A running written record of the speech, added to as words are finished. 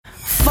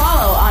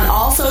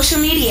social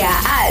media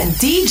at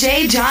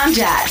DJ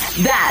Jonjat.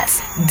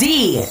 That's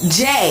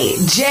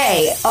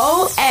DJJONJAT.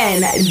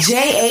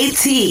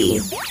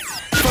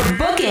 For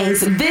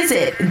bookings,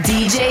 visit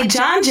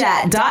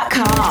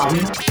DJJonjat.com.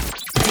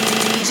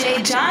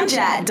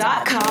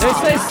 DJJonjat.com. They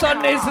say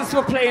Sundays is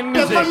for playing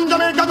music.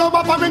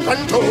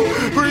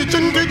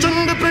 Preaching,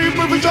 teaching the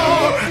people for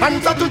sure.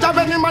 And so to have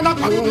any man a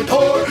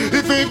contour.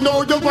 If you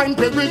know you want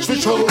to reach for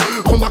sure.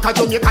 Come back to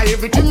Jamaica,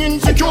 everything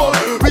insecure.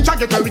 Rich I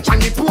get rich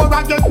and the poor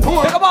I get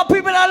poor. Think about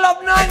people that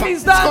love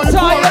 90s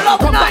dancehall. You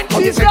love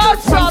 90s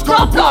dancehall.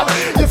 Top that.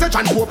 You say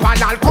John Pope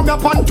and I'll come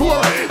up on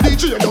tour.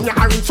 DJ you know me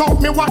Aaron so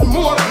me want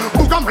more.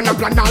 Booga man a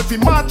plan I'll fi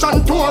march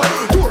on tour.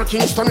 Tour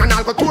Kingston and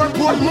I'll go tour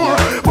Portmore.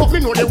 But me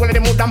know they will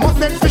them woulda must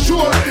next for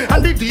sure.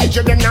 And the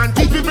DJ them not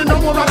teach people no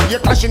more. They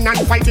clashing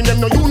and fighting them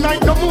no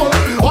unite no more.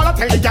 All I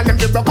tell the girl them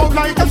they broke out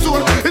like a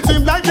sword. It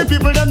seems like the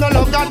people them no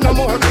love God no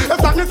more. The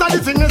sadness of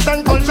the sickness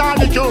and culture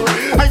the cure.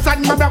 I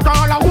said my back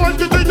all I want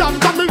to do that.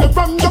 Family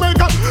from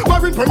Jamaica,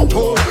 Warren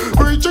Pinto.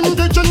 Preaching,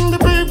 teaching the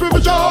people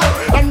for sure.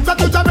 And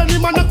that is a any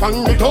man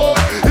upon the door.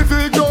 If you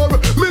ignore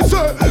me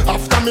say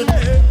after me.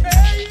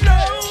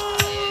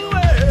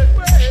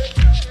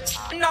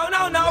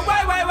 No,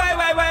 wait.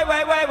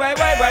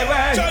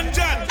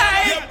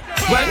 Hey,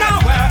 well now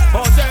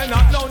oh say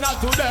not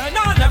today.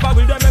 No, never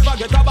will them ever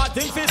get a bad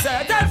thing fi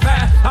say. Tell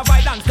fair,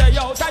 avoid and stay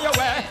out of your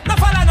way. No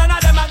follow none of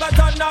them a go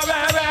turn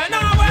nowhere,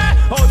 nowhere.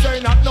 Oh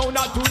say not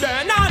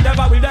today. No,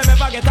 never will them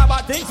ever get a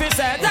bad thing fi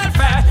say. Tell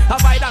fair,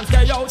 avoid and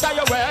stay out of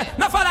your way.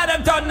 No follow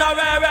them turn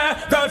nowhere.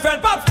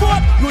 Girlfriend pop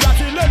sport, you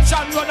that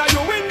election run and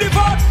you win the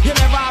vote. You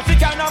never have to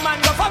carry no man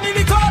go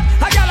family court.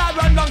 A girl a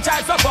run down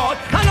child support.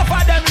 And enough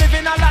of them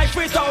living a life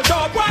without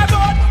hope. Why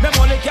vote? Them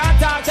only can't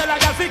talk till a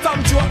girl fi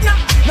come true.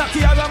 Nah,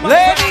 care a man.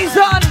 Ladies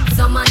on.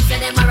 Some man say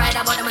them a ride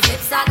about them a slip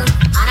saddle.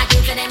 And I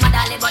keep say them a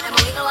dolly but them a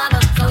wiggle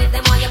waggle. So if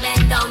them want you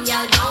bend down,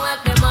 y'all don't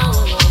help them out.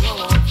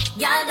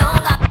 Y'all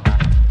don't got.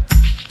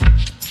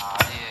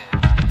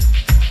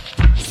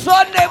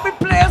 Sunday we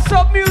play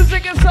some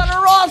music instead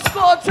of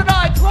Roscoe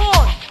tonight. Come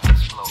on.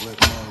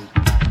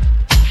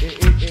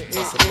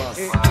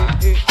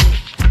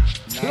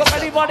 Look,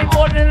 anybody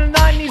born in the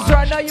 90s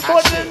right now? You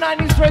born in the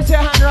 90s, raise your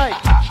hand right.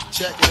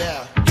 Check it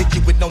out. Hit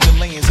you with no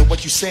delaying, so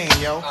what you saying,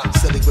 yo?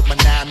 Silly with my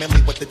 9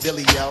 milli with the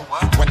dilly, yo.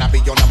 When I be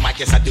on the mic,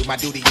 yes, I do my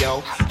duty,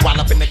 yo. While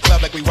up in the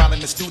club like we while in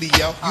the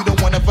studio. You don't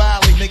wanna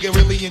violate, nigga,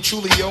 really and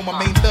truly, yo. My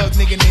main thug,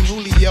 nigga named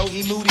Julio,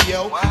 he moody,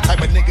 yo.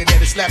 Type of nigga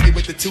that'll slap you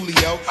with the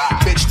tulio.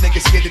 Bitch, nigga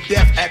scared to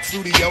death, act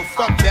fruity, yo.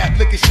 Fuck that,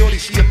 look at shorty,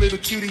 she a little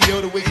cutie,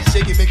 yo. The way she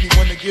shake it make me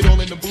wanna get all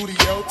in the booty,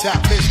 yo.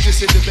 Top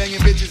mistress into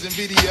banging bitches and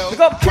videos.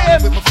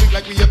 Wildin' with my freak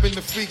like we up in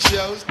the freak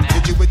shows.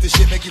 Hit you with the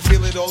shit, make you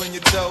feel it all in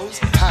your toes.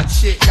 Hot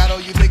shit, got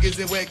all you niggas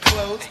in wet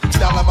clothes.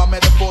 Style of my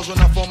metaphors when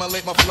I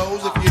formulate my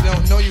flows. If you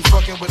don't know, you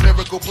fucking with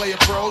lyrical player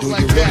pros. Do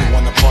like you really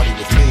wanna party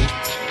with me?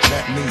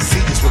 Let me see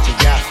just what you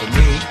got for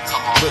me.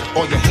 Put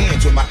all your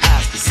hands with my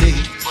eyes to see.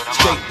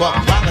 Straight buck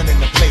wildin' in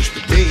the place to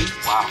be.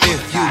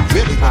 If you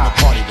really wanna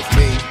party with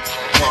me,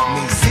 let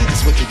me see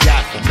just what you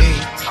got for me.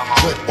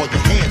 Put all your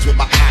hands with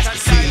my eyes to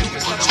see.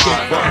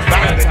 Straight buck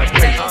wildin' in the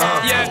place to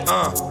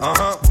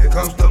be. Here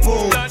comes the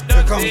boom.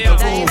 Here comes the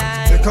boom.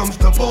 Here comes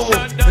the boom.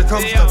 Here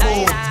comes the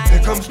boom.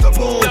 Here comes the boom. Here comes the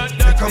boom.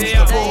 Here comes the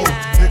boom.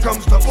 Here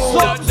comes the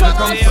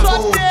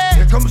boom.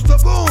 Here comes the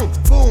boom.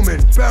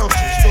 Booming,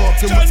 bouncing,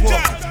 stalking with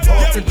walking,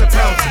 walking to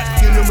pouncing.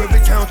 Get him every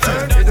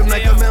counter. Hit him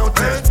like a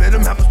mountain. Spit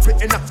him, have him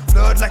spitting up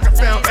blood like a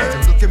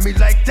fountain. Look at me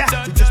like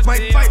that. You just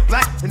might fight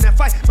black. And that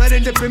fight might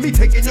end up in me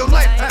taking your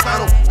life. I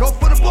don't go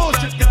for the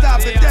bullshit, cause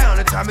I've been down.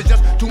 And time is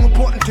just too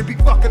important to be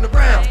fucking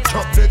around.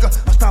 Chump nigga,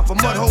 I stop a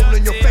mud hole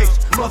in your face.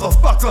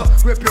 Motherfucker,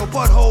 rip your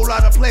butthole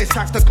out of place.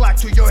 Cock the Glock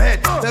to your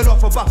head. Let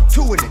off about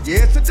 2 in it.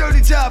 Yeah, it's a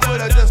dirty job,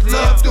 but I just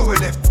love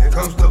doing it. Here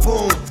comes the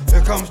boom.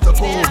 Here comes the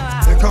boom.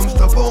 Here comes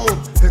the boom.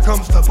 Here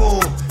comes the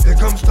boom. Here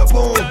comes the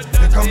boom.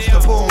 Here comes the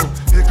boom.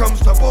 Here comes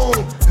the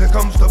boom. Here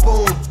comes the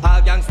boom.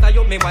 All gangsta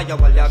you me while you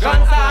hold your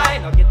gun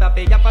side. No get up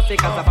in your pussy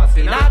cause the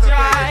pussy not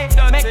dry.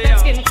 Make them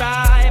skin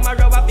cry. My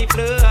rub up the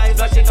flies.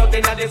 Flush it out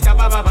in the disco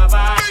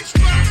ba-ba-ba-ba.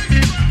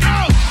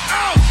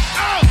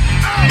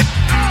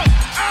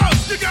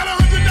 You got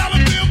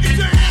 $100 bill, get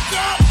your hands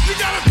up. You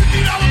got a $50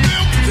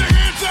 bill, get your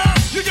hands up.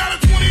 You got a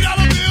 $20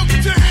 bill,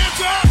 get your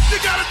hands up. You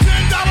got a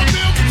 $10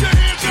 bill, get your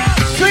hands up.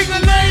 Sing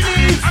the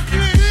ladies. I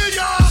can't hear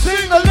y'all.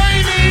 Sing the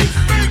ladies.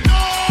 Make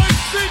noise,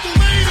 sing the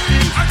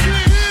ladies. I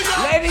can't hear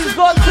y'all. Ladies,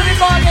 go to the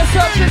bar, get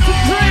something to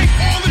drink.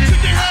 All the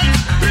chicken heads,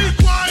 be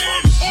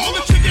quiet. All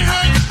the chicken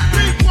heads,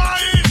 be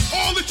quiet.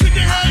 All the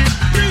chicken heads,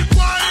 be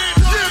quiet.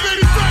 Yeah,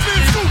 baby, fat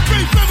man, scoop,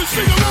 baby, feather,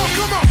 sing along,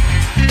 come on.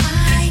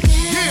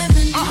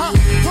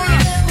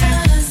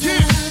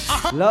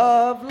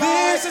 Love,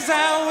 This is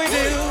how we do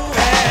it.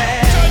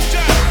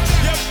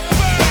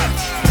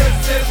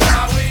 This is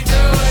how we do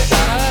it.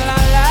 La la la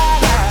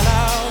la la.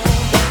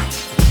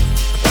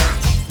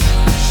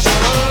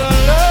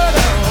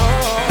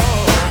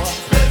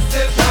 This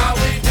is how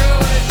we do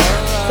it.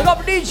 Look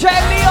up DJ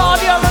Leon,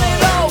 you already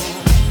know.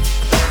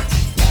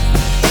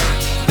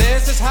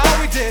 This is how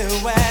we do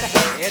it.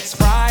 It's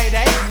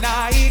Friday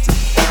night.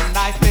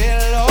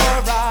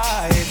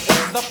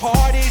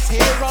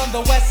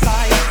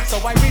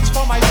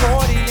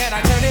 I-40 and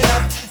I turn it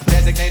up.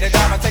 Designated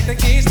driver, take the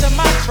keys to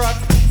my truck.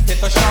 Hit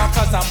the shop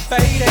cause I'm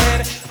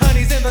faded.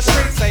 Honey's in the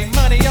streets, say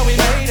money, yo, we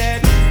made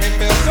it. It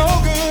feels so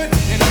good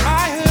in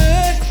my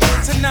hood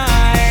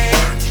tonight.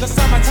 The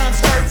summertime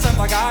skirts and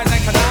the guys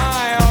ain't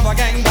canine. All the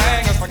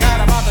gangbangers forgot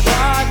about the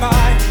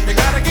drive-by. You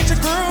gotta get your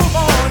groove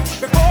on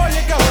before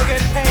you go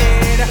get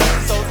paid.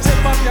 So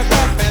tip up your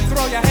cup and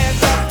throw your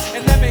hands up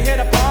and let me hit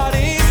a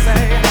party.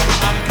 Say,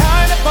 I'm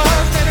kinda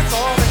buzzed and it's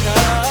all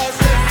because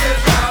this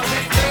is how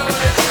we do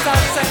it.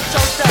 South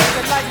Central does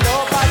it like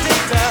nobody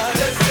does.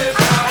 This is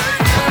how we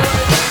do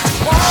it.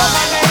 To all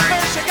my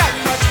neighbors, you got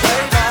much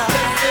flavor.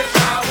 This is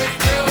how we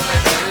do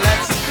it.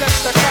 Let's flip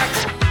the track.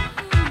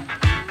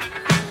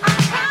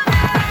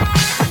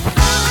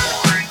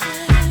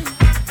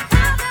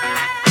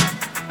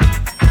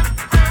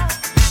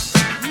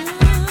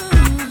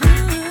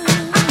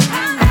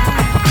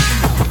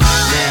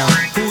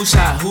 Who's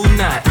hot, who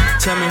not?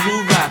 Tell me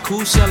who rock,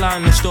 who sell out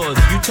in the stores.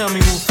 You tell me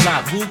who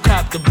flop, who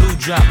cop the blue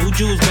drop, who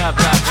jewels got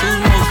blocks, who's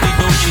mostly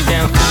Dolce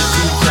down to the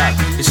two top.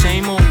 The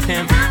same old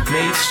pimp,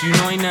 mates, you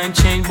know ain't nothing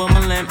changed but my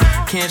limp.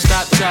 Can't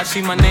stop till I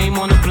see my name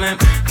on the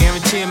blimp.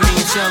 Guarantee a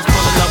million sales, pull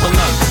a level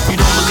up. You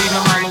don't believe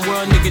in Harlem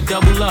World, nigga,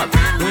 double up.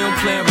 We don't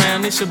play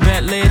around, it's a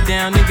bet, lay it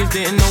down. Niggas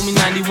didn't know me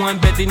 91,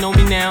 bet they know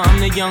me now. I'm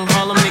the young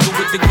Harlem nigga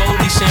with the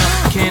Goldie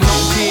sound. Can't no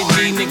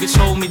PD, niggas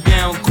hold me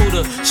down.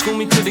 Cooler, school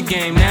me to the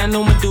game, now I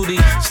know my duty.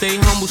 Stay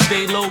humble,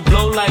 stay low,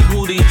 blow like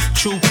Woody.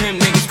 True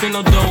pimp, niggas spin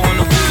no dough on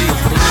the booty.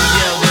 When you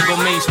yell, there go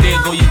Mace, there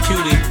go your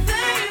cutie.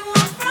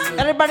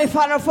 Everybody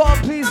find a phone,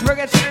 please bring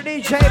it to the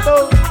DJ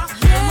booth.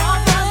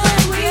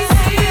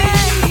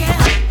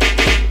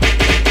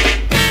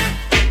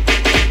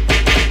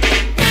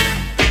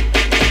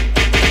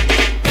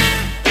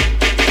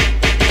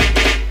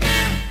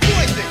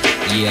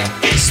 Yeah,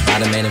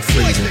 Spider-Man and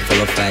freezing,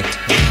 full effect.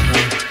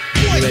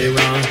 You ready,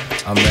 Ron?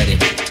 I'm ready.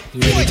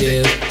 You ready,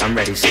 Dale? I'm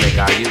ready, Slick,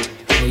 are you?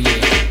 Oh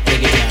yeah,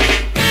 take it down.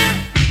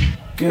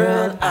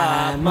 Girl,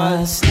 I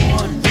must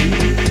warn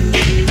you,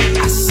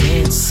 I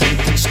sense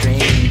something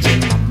strange in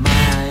my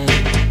mind.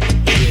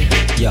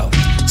 Yo,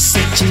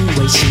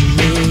 situation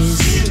is,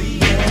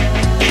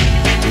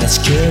 let's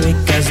cure it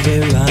cause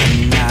we're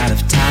running out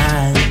of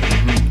time.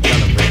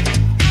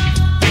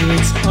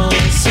 It's all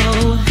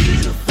so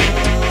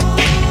beautiful,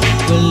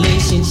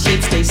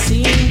 relationships they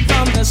seem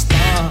from the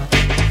start.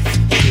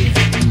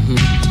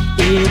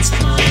 It's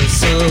all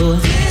so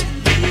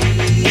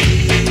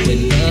when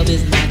love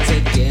is not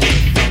together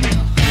from the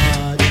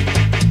heart.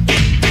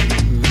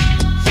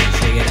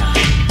 Check it out.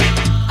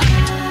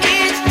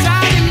 It's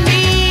driving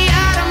me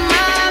out of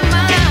my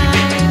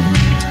mind.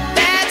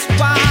 That's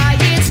why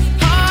it's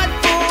hard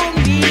for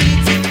me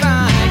to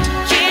find.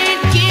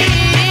 Can't get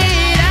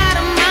it out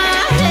of my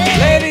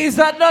head. Ladies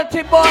and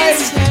naughty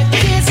boys.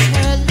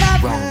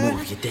 Wrong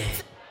move, you're dead.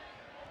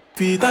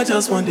 Feet, I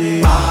just want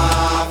the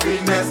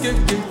happiness.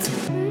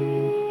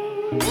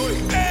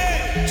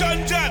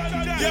 John Jack,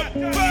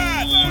 you're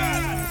bad.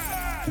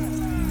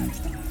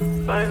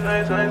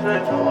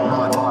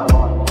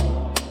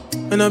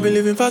 And I've been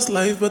living fast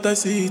life, but I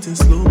see it in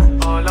slow.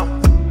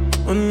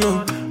 Oh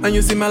no, and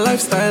you see my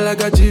lifestyle, I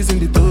got G's in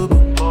the turbo.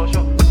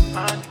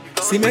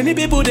 See many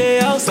people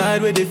there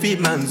outside where they feed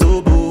man's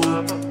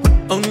oboe.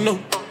 Oh no,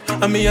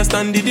 and me I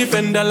stand the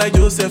defender like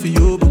Joseph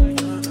Yobo.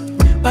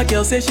 But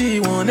girl say she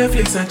want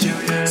Netflix and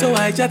chill, so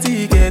I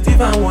chatty get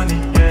even want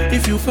it.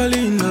 If you fall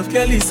in love,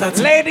 Kelly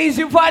satin. Ladies,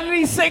 you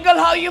finally single,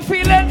 how you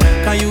feeling?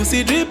 Can you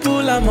see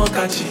dripple, I'm not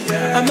catchy.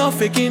 I'm not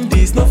faking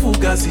this, no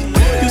fugazi.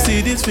 You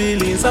see these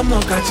feelings, I'm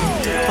not catching.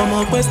 I'm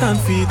on quest and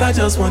feet, I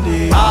just want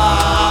the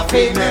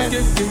happiness.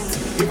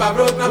 If I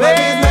broke, now my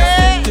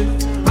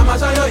business. I'ma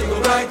show you, you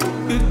go right.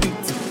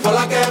 All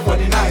I care for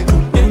the night.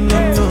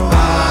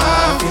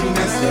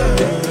 Happiness.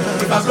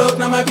 If I broke,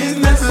 now my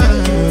business.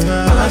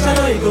 I'ma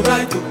show you, you go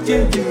right.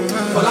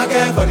 All I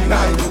care for the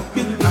night.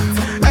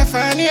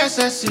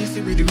 FNESS, if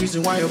it be the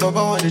reason why your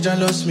baba want to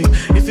jealous me.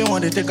 If you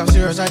want to take I'm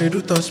serious, I do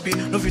top speed.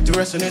 No fit to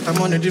resonate,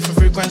 I'm on a different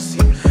frequency.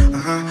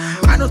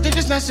 I don't think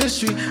it's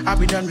necessary. I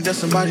be done with just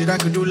somebody that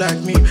could do like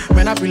me.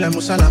 Man, I be like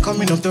Musala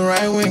coming off the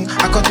right wing.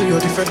 I cut to your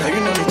defender, you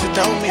don't need to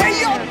tell me.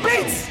 Hey, yo,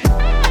 beats!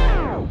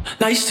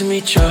 Nice to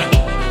meet ya.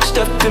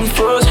 Stepping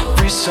froze,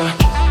 Risa.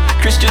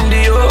 Christian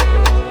Dior.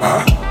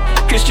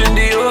 Christian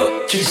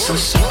Dior.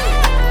 Jesus.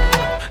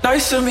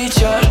 Nice to meet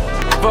ya.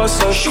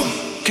 Boss up,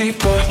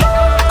 keeper.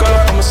 Girl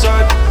up on my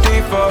side,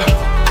 deeper.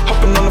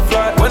 Hopping on the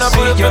flight when I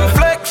pull up and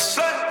flex.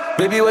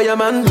 Baby, where your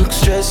man looks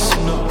stressed.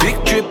 Big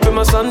trip in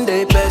my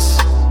Sunday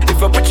best.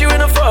 If I put you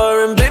in a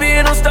foreign, baby,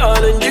 and I'm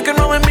starting, you can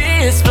roll with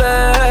me, it's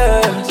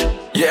blessed.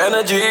 Your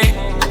energy,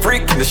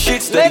 freak in the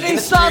sheets.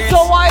 Ladies, start to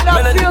wind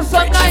up, feel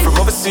so nice. From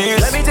overseas,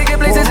 let me take you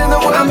places in the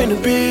world. I'm in a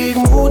big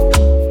mood.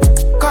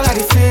 Call I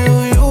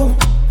feel you.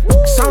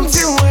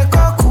 Something wake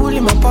up cool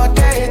in my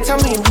body. Tell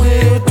me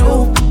what you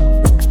do.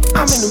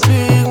 I'm in a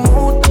big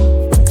mood.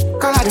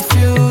 Call I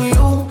feel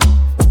you.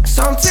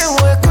 Something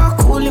wake up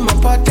cool in my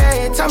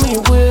body. Tell me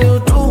what you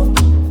do.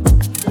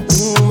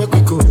 Make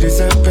we go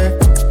December.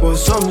 But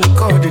some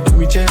liquor they do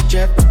me jet.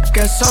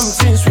 Get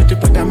something sweet to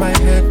put on my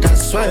head.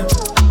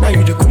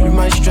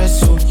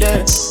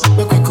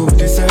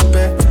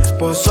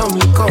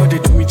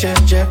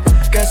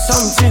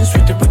 Something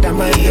sweet to put on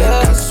my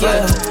head, I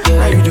swear.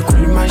 Now you the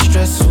cool in my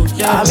stress, so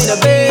yeah. I'm in a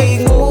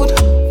big mood,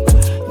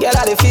 girl,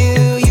 I dey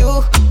feel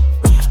you.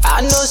 I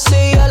know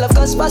say all of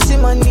us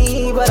passing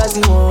money, but I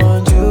still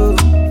want you.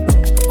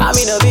 I'm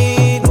in a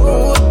big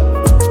mood,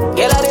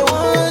 girl, I dey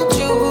want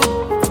you.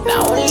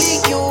 Now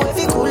only you,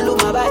 if you cool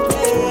look my back,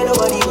 man,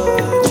 nobody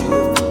want you.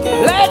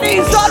 Yeah.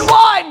 Ladies on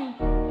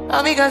one!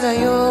 All because of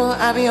you,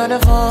 I be on the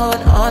phone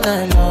all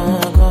night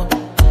long.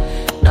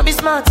 Don't be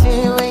smart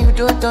when you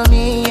do it to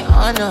me,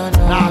 oh no.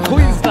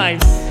 Queen's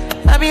nice.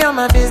 I be on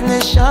my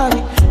business, shawty,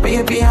 but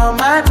you be on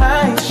my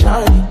mind,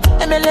 shawty.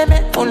 Let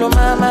me follow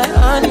my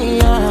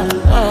honey,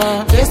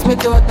 Kiss me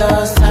to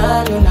the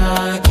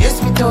cellular,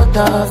 kiss me to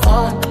the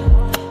phone.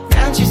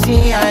 Can't you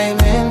see I'm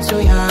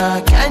into ya?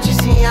 Can't you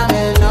see I'm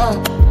in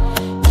love?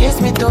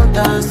 Kiss me to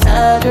the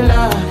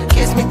cellular,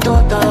 kiss me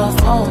to the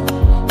phone.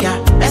 Yeah,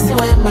 messing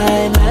with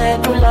my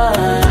medulla,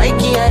 I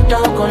can't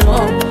talk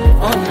alone.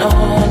 Oh no,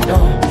 no.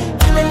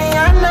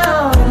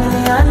 Emiliano,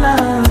 Emiliano,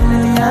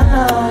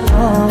 Emiliano,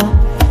 no.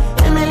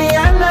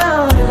 Emiliano,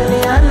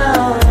 Emiliano,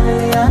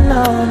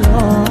 Emiliano, no.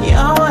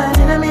 You're one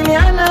in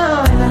Emiliano,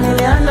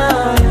 Emiliano,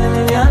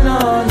 Emiliano,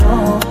 no.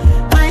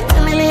 My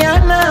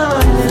Emiliano,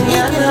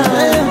 Emiliano,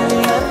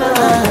 Emiliano,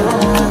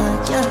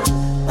 yeah.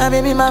 My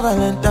baby, my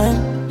Valentine,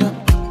 yeah.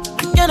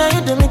 Yeah, now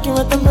you do make you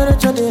a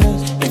temperature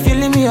rise. If you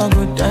leave me a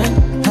good time,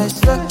 I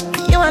swear.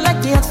 You are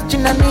like the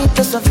oxygen I need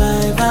to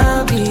survive,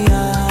 I'll be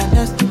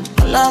honest.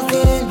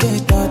 Loving the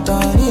thought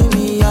of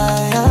me, I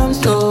am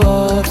so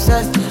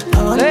obsessed.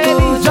 I want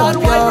to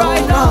jump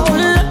right now.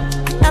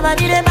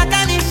 Nobody dey back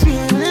at this feel.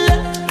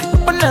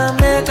 Open up,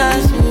 make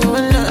us feel.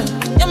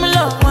 Yeah, my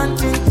love one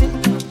thing.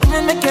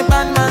 Me make a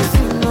bad man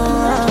sing.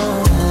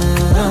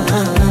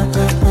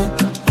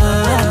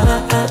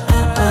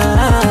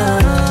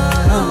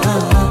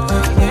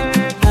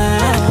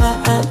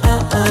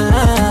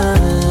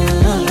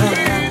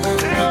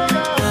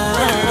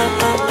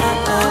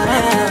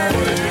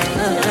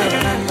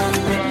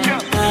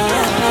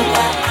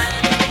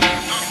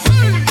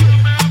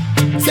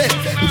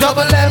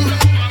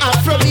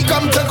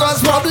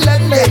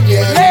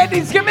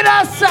 Ladies, give me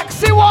that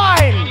sexy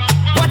wine.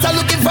 What I'm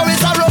looking for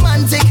is a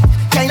romantic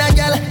kind of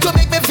girl to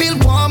make me feel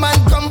warm and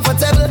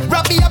comfortable.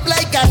 Wrap me up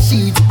like a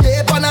sheet,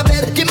 lay on a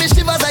bed, give me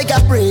shivers like a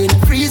brain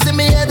freeze in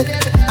me head.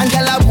 And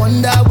girl, I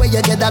wonder where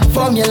you get that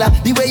formula.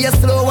 The way you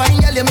slow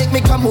wine, girl, you make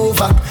me come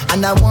over.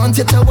 And I want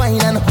you to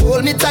wine and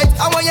hold me tight.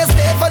 I want you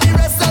stay for the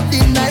rest of the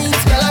night.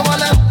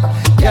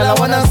 Girl, I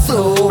wanna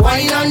slow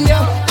wine on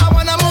you. I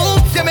wanna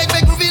move, you make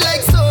me groovy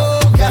like so.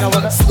 Girl, I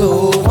wanna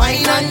slow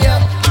wine on you.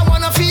 I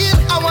wanna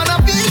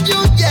feel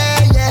you,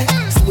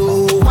 yeah.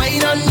 Slow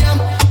wine on ya.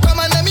 Come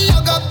on, let me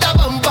hug up the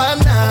bumper,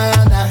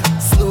 nah.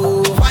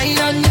 Slow wine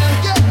on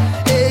ya.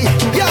 Hey,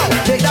 yo,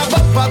 take that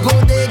bumper, go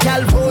there,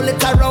 girl. Roll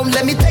it around,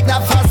 let me take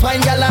that fast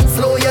wine, girl, and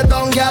slow you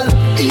down, girl.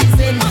 Ease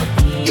in,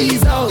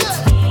 ease out,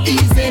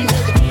 ease in,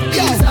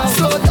 ease out.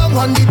 Slow down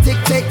on the tick,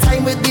 take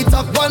time with the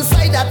talk. One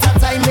side at a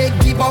time, make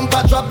the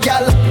bumper drop,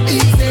 girl.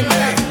 Ease in,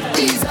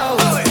 ease out,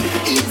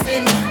 ease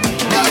in,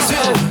 ease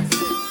out.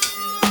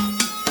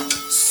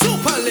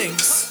 Super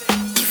Links.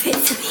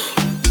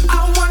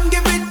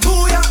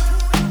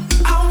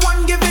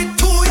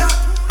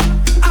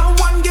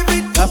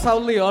 That's how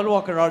Leon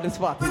walk around this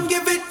party.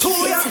 Give it to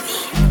ya.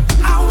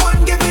 I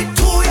want give it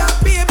to ya,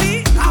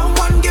 baby. I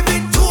want give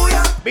it to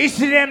ya. Be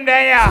see them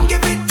there, yeah.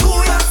 Give it to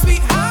ya,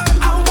 sweetheart.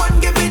 I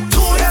want give it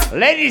to ya.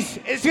 Ladies,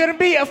 it's gonna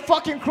be a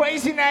fucking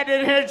crazy night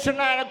in here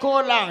tonight at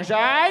Cold Lounge,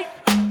 alright?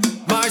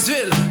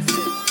 Marsville.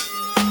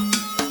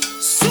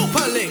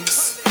 Super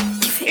Links.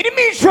 In the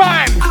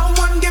meantime, I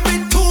want give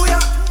it to ya.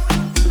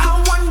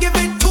 I want give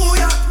it to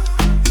ya.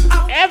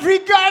 Every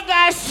girl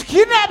got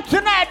skin up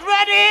tonight.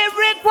 Ready?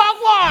 Rick, walk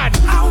one.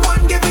 I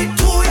want give it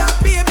to ya,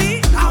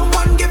 baby. I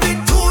want give it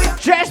to ya.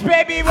 Just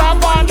baby,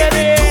 walk one,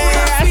 baby.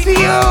 I see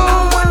you.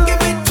 I want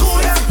give it to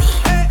ya.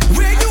 Hey,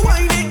 where you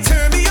whine it,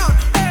 turn me on.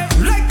 Hey,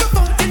 like the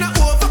fountain I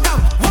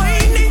overcome.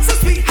 Whining so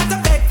sweet at the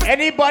bed.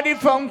 Anybody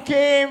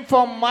came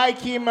from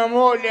Mikey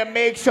Memorial,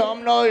 make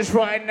some noise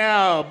right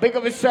now. Big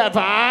of yourself,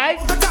 alright?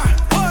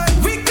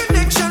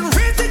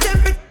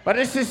 But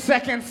this is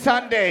second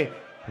Sunday.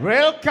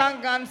 Real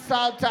Kangan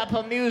style type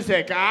of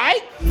music,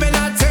 alright? When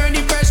I turn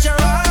the pressure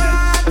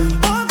on,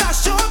 oh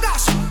gosh,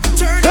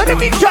 turn it on,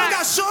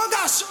 oh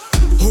gosh.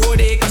 Oh,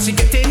 they cause she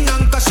getting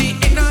on, cause she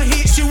in a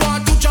heat, she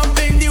want to jump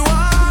in the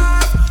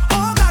water.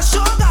 Oh gosh,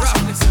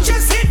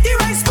 just hit the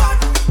right spot.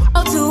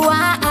 Oh, to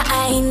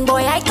wine,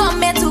 boy, I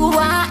come here to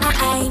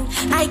wine.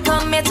 I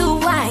come here to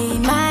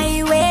wine,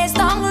 my waist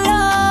down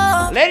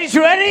low. Ladies,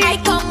 you ready? I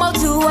come out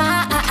to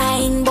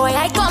wine, boy,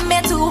 I come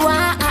here to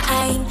wine.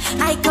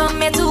 I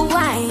come here to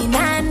wine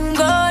and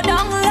go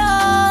down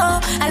low.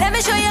 And let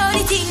me show you how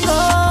the thing go.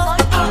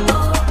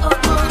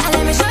 And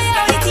let me show you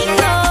how the thing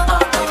go.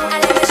 And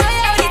let me show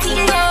you how the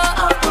thing go.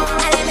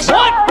 And let me show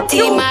you.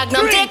 Team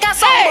Magnum take a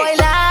some boy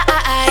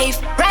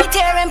life right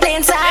here in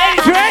plain sight.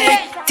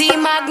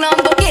 Team Magnum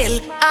go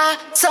kill a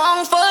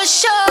song for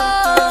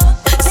sure.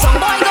 Some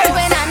boy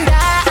going and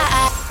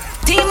die.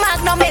 Team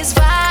Magnum is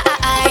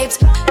vibes.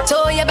 So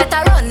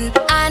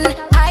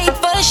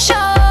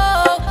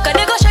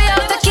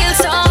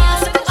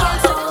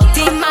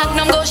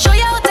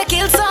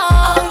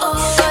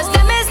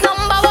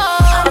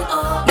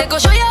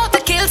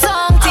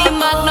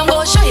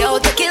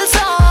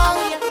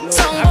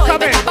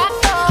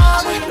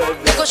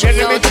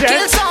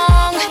Jess.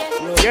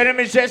 Your name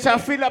is Jess, I'll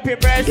fill up your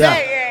breast.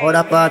 Yeah, all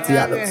that party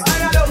I love.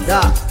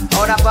 Yeah,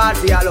 all that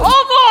party I love.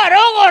 Oh God.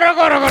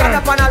 Stand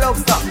up and I love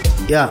stuff.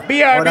 Yeah,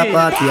 all that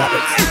party I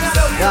love.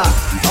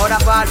 Yeah, all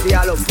that party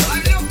I love.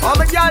 All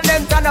my girl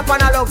them stand up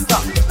and I love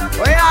stuff.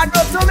 Oh yeah,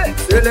 do to me.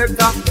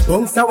 Selector.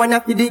 Gangsta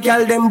wanna see the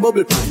girl them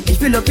bubble pan.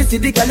 If you love to see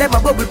the girl them a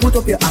bubble, put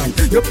up your hand.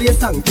 You play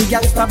song, the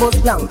gangsta bus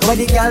blank. Cover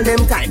the girl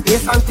them time, play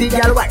song, the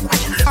girl white.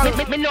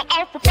 Me know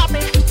how to pop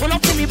it. Pull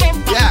up to me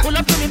bum. Pull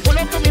up to me, pull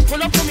up to me,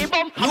 pull up to me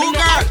bum. Me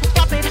know how to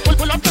pop it.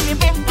 Pull up to me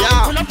bum.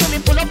 Pull up to me,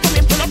 pull up to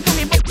me, pull up to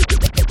me bum.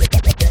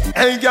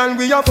 Hey girl,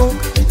 we a fuck.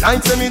 Like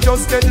say me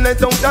just get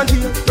let out and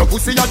here. Your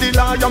pussy a the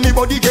liar, me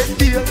body get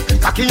deal.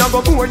 Cocky a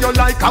go boy you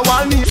like a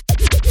one knee.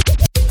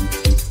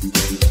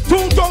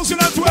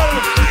 2012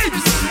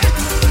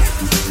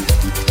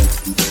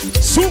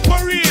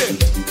 Super Real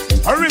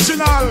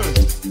Original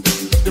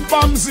The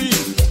Bamsey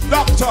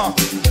Doctor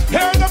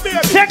Here the baby.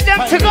 Take them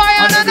to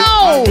Guyana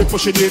now. We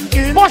pushing it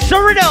in. Push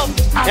the rhythm.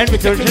 And we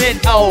taking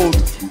it out.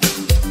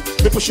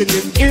 We pushing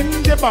it in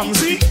the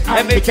Bamsey.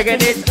 And we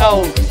taking it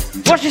out.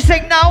 What you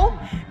sing now?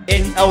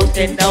 In, out,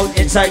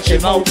 inside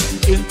your mouth.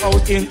 In,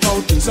 out,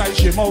 inside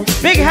your mouth.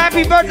 Big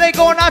happy birthday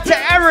going out to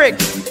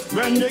Eric.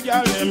 When the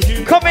girl them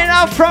kill. Coming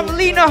out from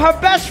Lena, her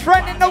best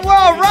friend in the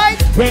world,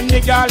 right? When the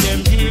girl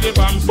them kill the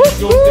Bamsey.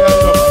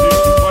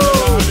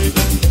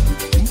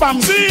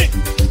 Bamsey.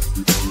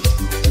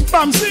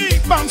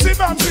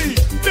 Bamsey.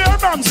 Dear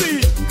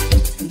Bamsey.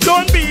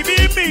 Don't be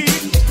me.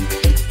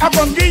 I'm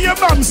gonna give you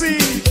Bamsey.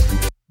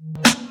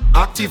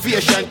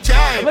 Activation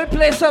time. We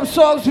play some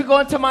songs we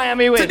going to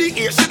Miami with. To the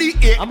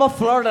ear. I'm a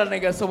Florida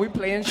nigga, so we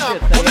playing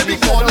shit. What are we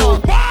going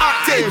on?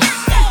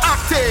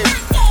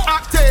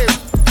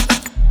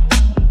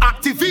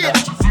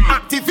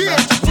 Activate.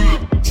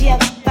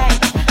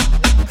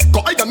 Go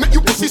ahead and make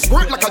you pussy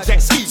squirt like a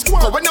jet ski.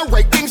 Go when I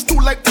write things too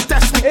late to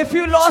test me. If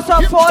you lost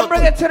a phone,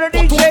 bring it to the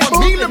DJ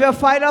booth. If you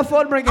find a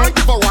phone, bring it. I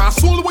give a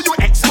rascal what your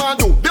ex-man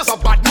do. There's a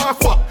bad man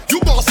fuck. You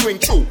gonna swing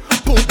through.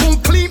 Boom,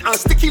 clean and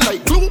sticky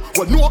like glue.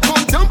 With no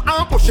condom,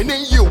 I'm pushing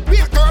in you. Be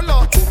a girl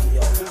up.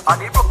 On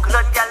the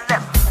Brooklyn girl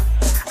left.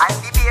 And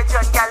the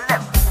Bajan girl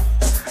left.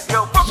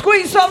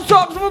 Squeeze some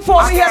songs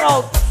before we head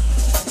out.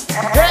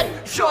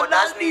 Head,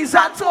 shoulders, knees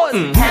and toes.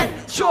 Head,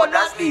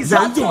 shoulders, knees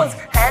and toes.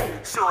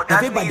 Head,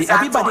 shoulders, knees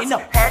and toes. Now.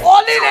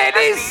 All the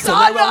ladies,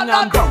 turn around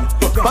and down.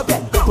 Going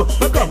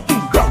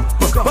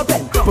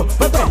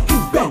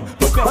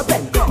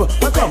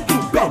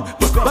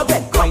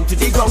to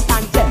the ground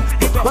and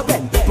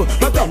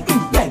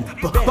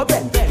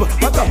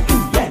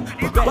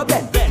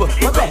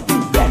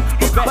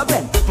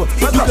bend.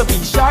 You could be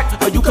short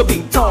or you could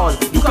be tall.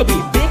 You could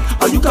be big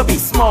or you could be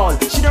small.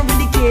 She don't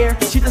really care,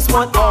 she just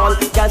want all.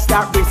 Girl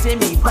start racing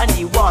me on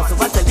the wall. So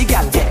what's the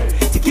legal there?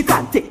 Tick it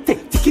and tick,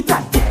 tick it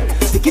and tick.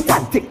 Tick it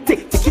and tick,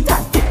 tick it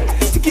and tick.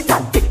 Tick it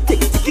and tick,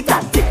 tick it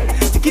and tick.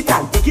 Tick it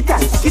and tick it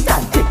and tick it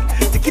and tick.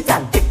 Tick it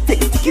and tick,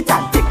 tick it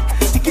and tick.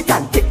 Tick it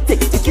and tick,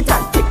 tick it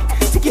and tick.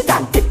 Tick it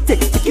and tick,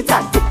 tick it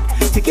and tick.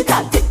 Tick it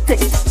and tick, tick.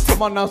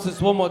 Come on now,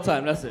 sis, one more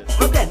time, that's it.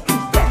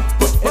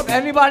 If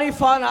anybody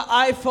found an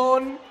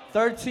iPhone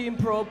 13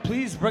 Pro,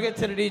 please bring it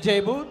to the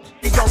DJ booth.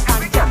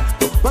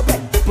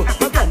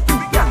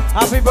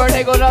 Happy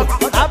birthday going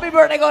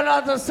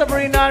out to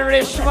Sabrina and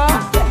Rishma.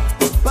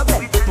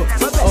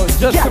 Oh,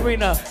 just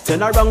Sabrina.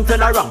 Turn around.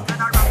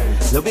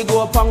 Let me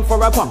go a pound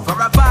for a pound.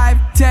 5,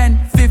 10,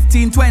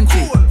 15,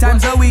 20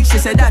 times a week, she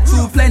said that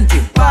too plenty.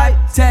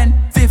 5, 10,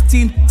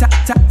 15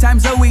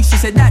 times a week, she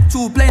said that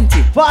too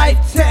plenty.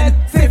 5, 10,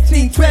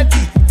 15, 20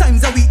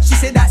 times a week, she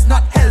said that's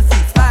not healthy.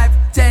 5,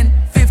 10,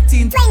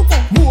 15,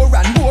 20 more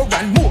and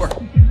more.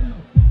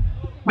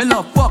 Me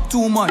love fuck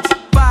too much.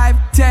 5,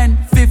 10,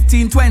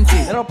 15, 20.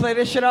 They don't play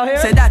this shit out here?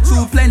 Say that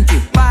too plenty.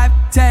 5,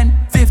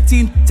 10,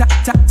 15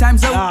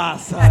 times a week.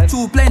 That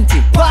too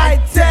plenty.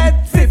 5,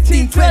 10,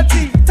 15,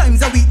 20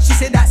 times a week. She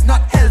said that's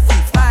not healthy.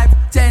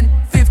 5, 10,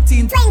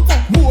 15,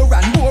 20 more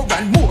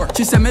and more.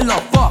 She said me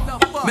love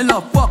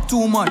fuck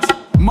too much.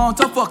 Mount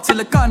of fuck till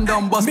the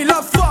condom bust. Me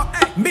love fuck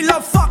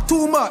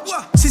too much.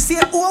 She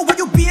said, oh, why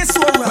you being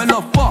so rough?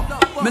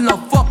 Me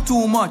love fuck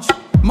too much.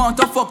 Mount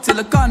of fuck till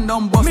the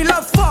condom bust. Me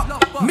love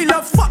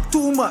fuck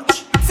too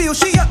much. Feel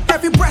she up,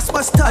 every breast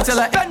must touch.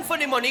 Bend for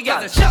the money,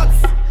 girl.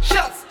 Shots.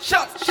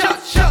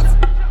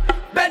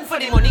 Bend for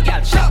the money,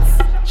 girl. Shots.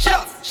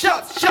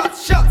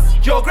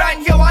 Joe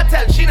grind, you want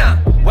tell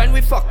Sheena. When we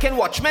fucking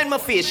watch men, my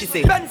face, she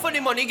say. Bend for the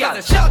money, girl.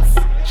 Shots.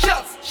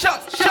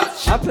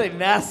 I play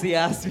nasty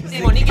ass music.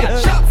 The money, girl.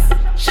 Shots.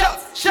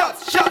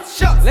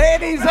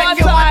 Ladies, when on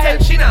you want tell time.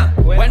 Sheena.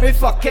 When we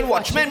fucking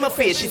watch men, my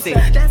face, she say.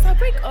 That's a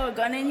brick or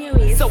gun in your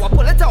waist. So I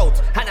pull it out,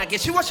 and I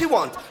get you what she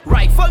want.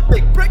 Rifle,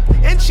 big brick,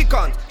 and she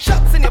can't.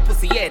 Shots in your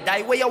pussy, yeah,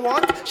 die where you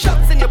want.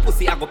 Shots in your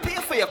pussy, I go pay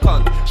for your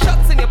cunt.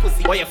 Shots in your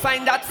pussy, why you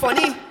find that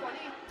funny?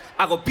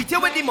 I go beat you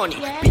with the money,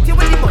 beat you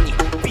with the money,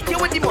 beat you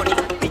with the money,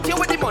 beat you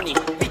with the money,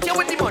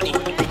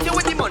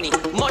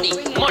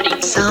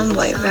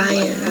 Soundboy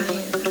Ryan.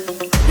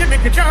 Give me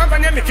make it jump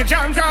and you make it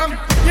jump jump.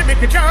 You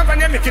make it jump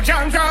and you make it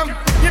jump jump.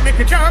 You make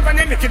it jump and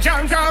you make it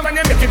jump jump and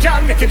you make it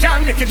jump, make it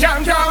jump, make it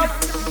jump jump.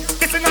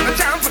 It's another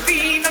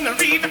trampoline and a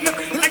rhythm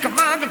like a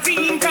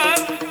magazine,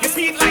 cause you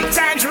sweet like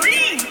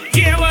tangerine.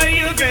 Yeah, what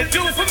you gonna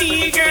do for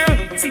me,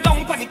 girl? Sit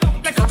down on it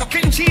like a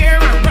rocking chair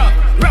and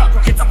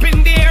rub it up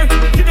in there.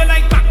 You don't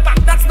like back,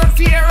 that's not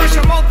fair. Rush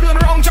your mouth down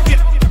around, jump it.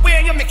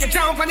 Where you make it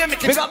jump and you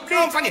make it jump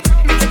and you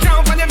make it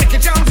jump and you make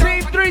it jump.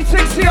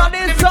 360 on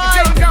the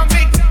inside.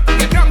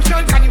 You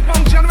jump, can you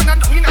function when I'm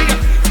doing it?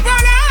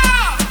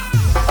 Voila!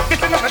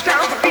 It's another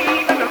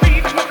trampoline and a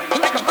rhythm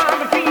like a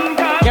magazine,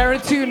 cause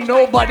Guarantee you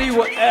nobody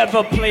will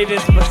ever play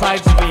this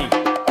besides me.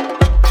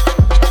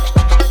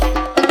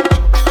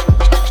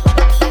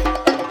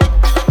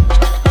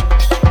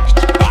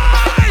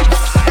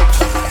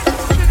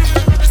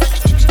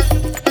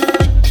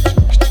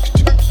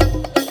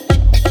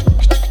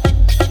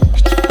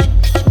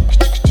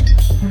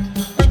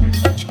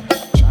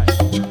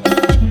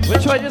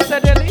 Which one you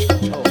said, Ellie?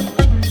 Oh.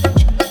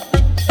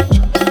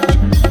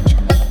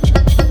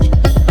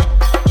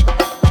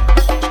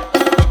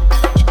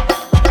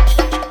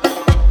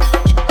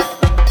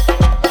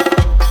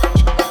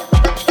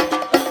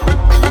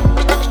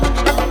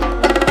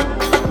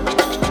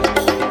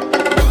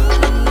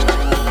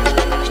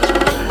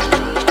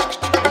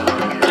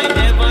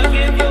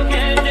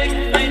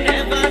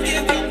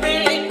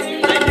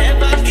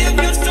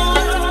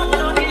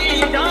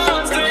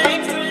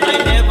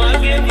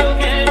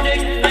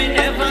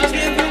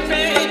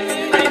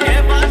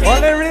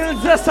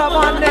 Some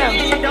on them.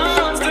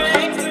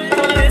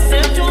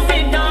 Listen to me,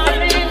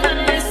 darling, and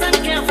listen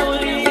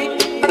carefully.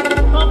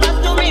 Come back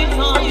to me,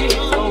 honey,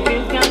 so we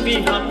can be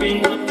happy.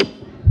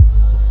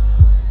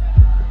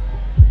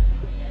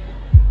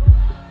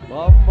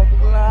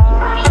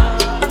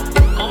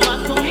 Come back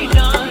to me,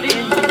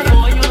 darling,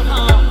 before you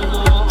harm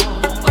more.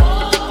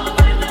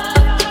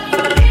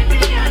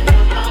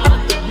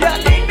 Yeah,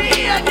 leave me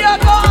and you're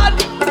gone.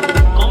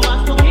 Come back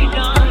to me,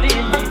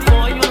 darling,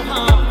 before you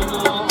harm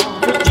more.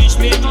 Teach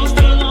me how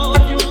to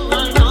love you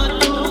and not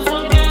to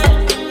forget.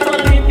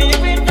 Don't leave me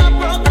with a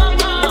broken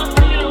heart,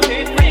 filled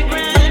with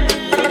regret.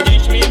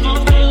 Teach me how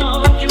to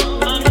love you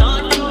and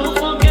not to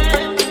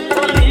forget.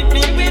 Don't leave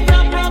me with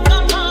a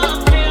broken heart,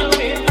 filled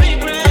with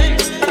regret.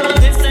 So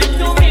listen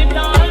to me,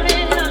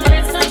 darling, and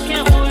listen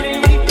carefully.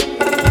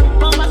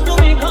 Come back to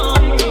me,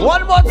 come.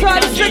 One more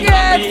time, sing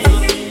it.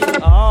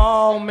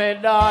 Oh, my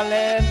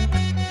darling.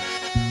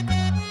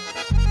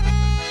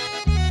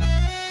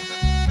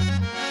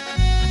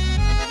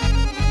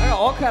 I got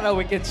all kind of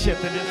wicked shit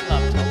in this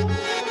laptop.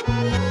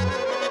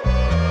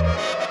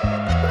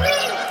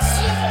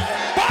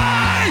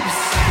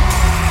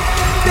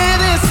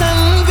 तेरे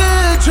संग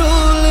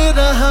झूल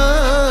रहा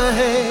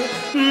है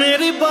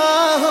मेरी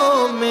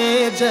बाहों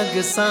में जग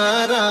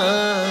सारा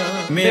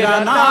मेरा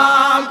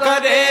नाम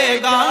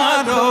करेगा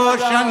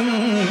रोशन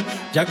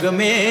जग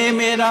में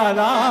मेरा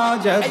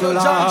राज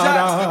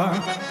दुलारा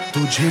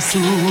तुझे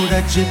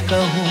सूरज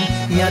कहूँ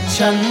या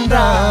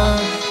चंद्रा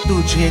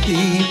तुझे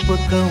दीप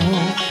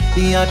कहूँ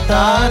या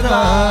तारा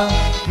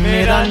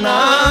मेरा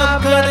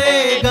नाम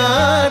करेगा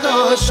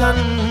रोशन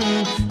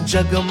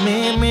जग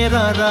में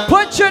मेरा राज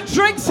Put your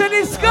drinks in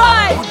the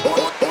sky.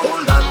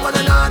 Hold on one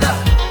another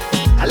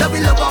I love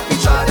you, love of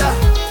each other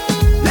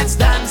Let's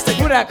dance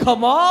together. Would that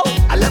come on?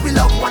 I love you,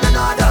 love one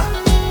another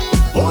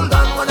Hold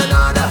on one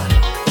another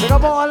Big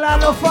up all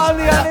our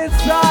family on this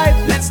side.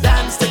 Let's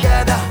dance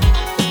together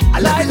I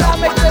love you,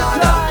 love one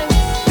another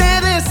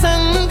तेरे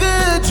संग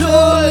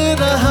झूल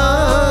रहा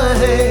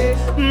है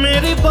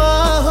मेरी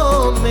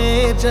बाहों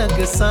में जग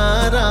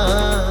सारा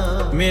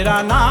मेरा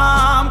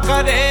नाम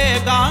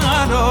करेगा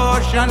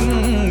रोशन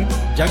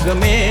जग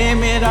में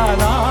मेरा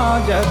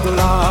राज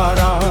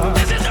दुलारा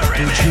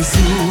तुझे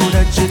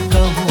सूरज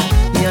कहूँ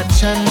या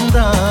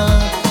चंद्रा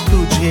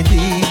तुझे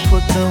दीप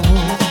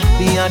कहूँ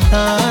या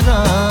तारा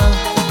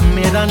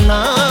मेरा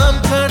नाम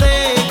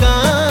करेगा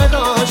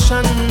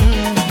रोशन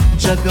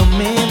जग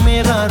में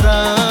मेरा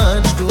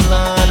राज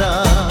दुलारा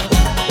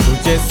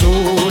तुझे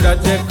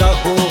सूरज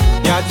कहो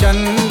या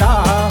चंदा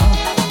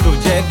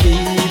तुझे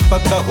दीप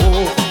कहो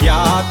या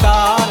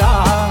तारा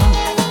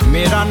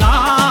मेरा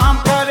नाम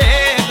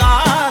करेगा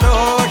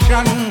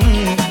रोशन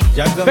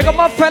जग Big up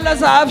my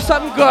fellas, I have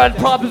some good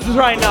problems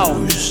right now.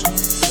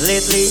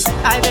 Lately,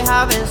 I've been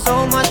having so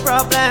much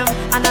problem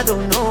and I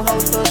don't know how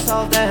to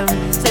solve them.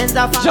 Since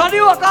I found Johnny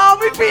Walker, how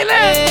we feeling?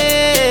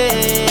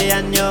 Hey,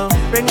 and you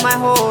bring my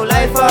whole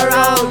life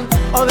around.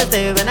 Always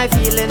there when I'm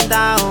feeling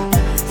down.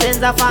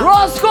 Since I found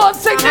Roscoe,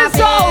 sing this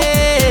song.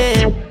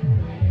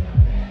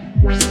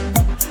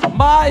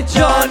 My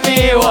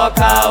Johnny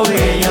Walker,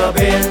 where you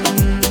been?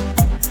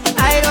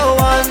 I don't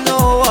want to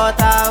know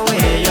what I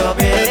where you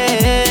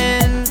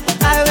been.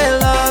 I will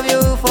love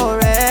you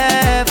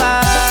forever.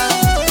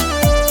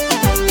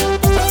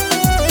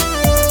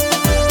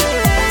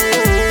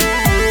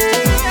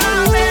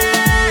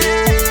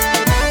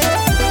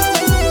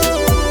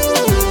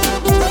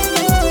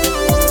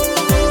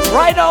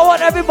 Right now, I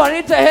want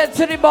everybody to head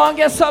to the bar and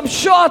get some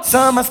shots.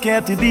 Some are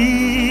scared to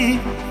be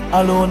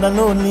alone and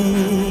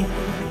lonely.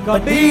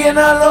 But being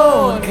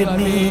alone can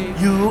mean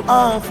you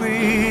are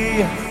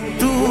free.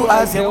 Do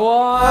as you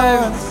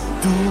want,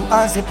 do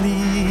as you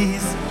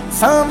please.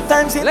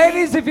 Sometimes it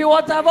ladies, if you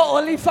want to have an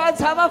OnlyFans,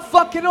 have a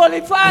fucking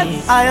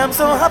OnlyFans. I am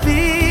so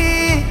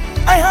happy,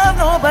 I have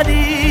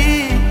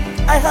nobody.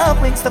 I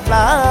have wings to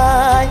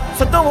fly,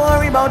 so don't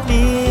worry about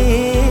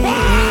me.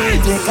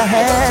 Take a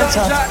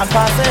headshot and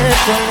pass it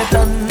till it's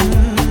done.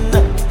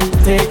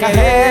 Take a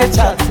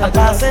headshot and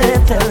pass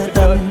it till it's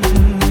done.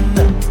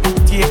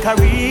 Take a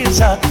real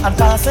shot and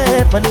pass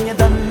it when you're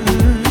done.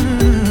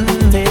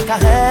 Take a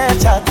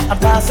headshot and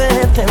pass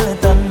it till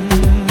it's done.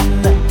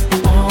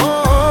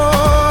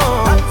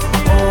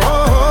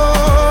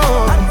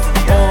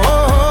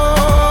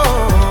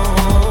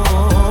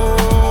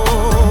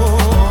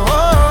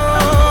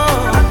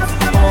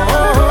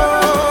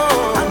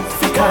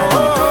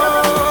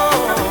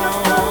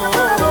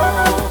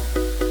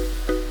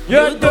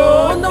 You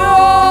don't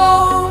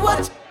know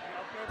what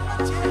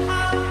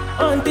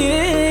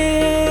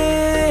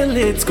until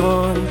it's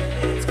gone.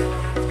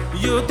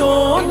 You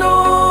don't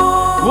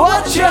know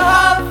what you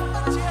have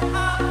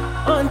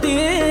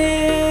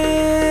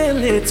until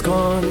it's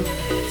gone.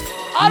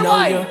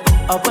 Now you're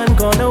up and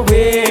gone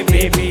away,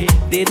 baby.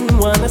 Didn't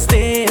wanna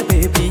stay,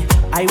 baby.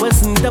 I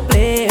wasn't to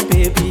play,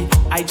 baby.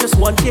 I just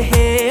want you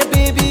here,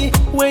 baby.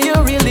 Where you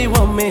really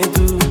want me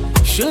to.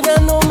 Should I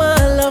know my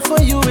love for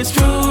you is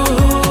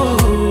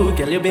true?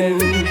 Girl, you been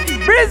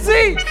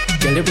busy.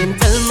 Girl, you been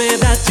telling me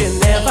that you're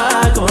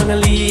never gonna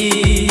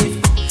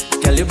leave.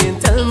 Girl, you been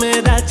telling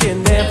me that you're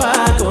never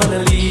gonna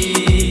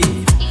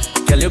leave.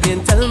 Girl, you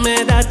been telling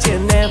me that you're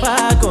never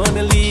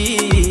gonna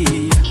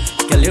leave.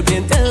 Girl, you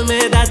been telling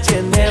me that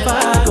you're never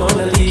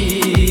gonna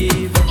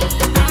leave.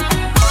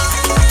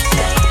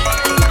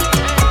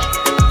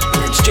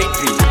 Straight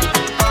through.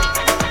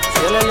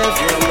 Girl, I love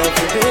you,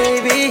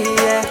 baby,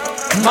 yeah.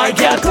 My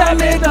girl tell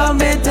me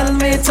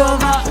it's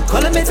over.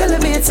 Calling me,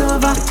 telling me it's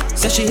over.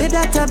 So she heard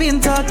that I've been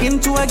talking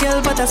to a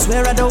girl, but I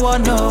swear I don't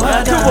want no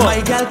other.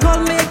 My girl call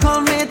me,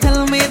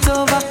 tell me it's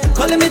over.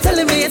 Calling me,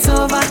 telling me it's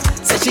over.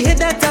 So she heard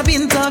that I've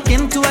been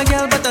talking to a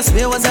girl, but I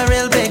swear was a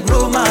real big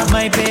rumor.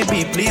 My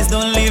baby, please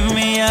don't leave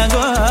me and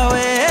go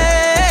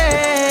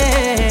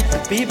away.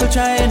 People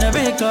trying to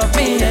break up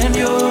me and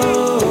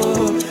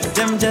you.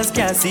 Them just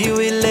can't see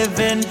we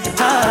living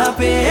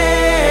happy.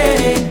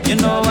 You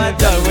know what?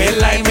 Done with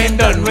liming,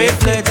 done with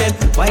flirting.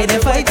 Why they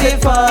fighting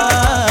for?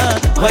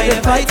 Why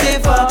they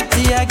fighting for?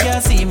 See, I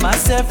can't see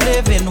myself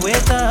living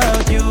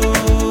without you.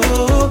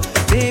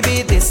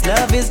 Baby, this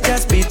love is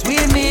just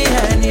between me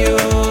and you.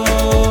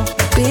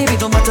 Baby,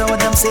 no matter what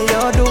them say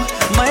or do,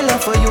 my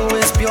love for you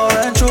is pure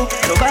and true.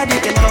 Nobody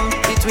can come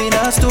between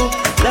us two.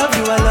 Love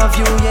you, I love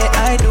you, yeah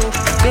I do.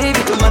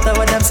 Baby, no matter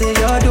what them say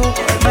or do,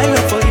 my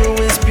love for you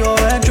is pure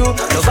and true.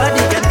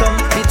 Nobody can come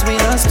between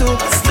us two.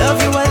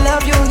 Love you, I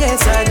love you,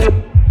 yes I do.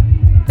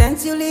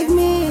 Since you leave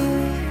me,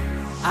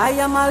 I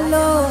am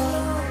alone.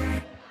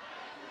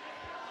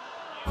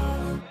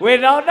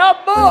 Without no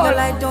more. Girl,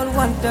 I don't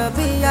want to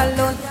be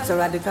alone. So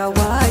radical,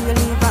 why you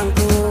leave and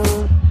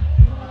go?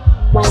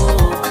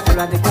 Oh,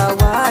 radical,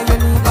 why you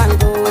leave and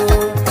go?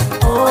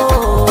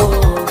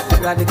 Oh,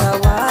 radical,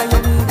 why you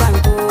leave and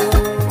go?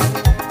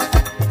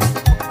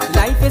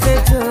 Life is a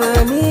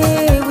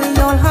journey, we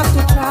all have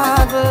to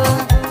travel.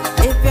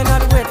 If you're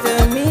not with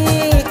me,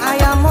 I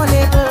am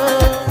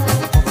unable.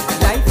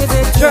 Life is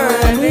a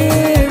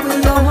journey, we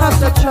all have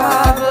to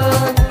travel.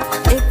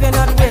 If you're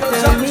not with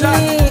me,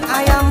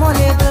 I am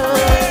unable.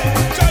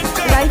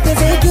 Life is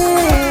a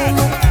game,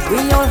 we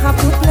all have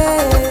to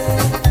play.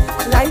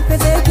 Life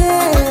is a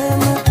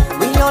game,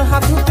 we all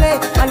have to play.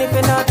 And if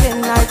you're not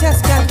in, I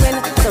just can't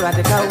win. So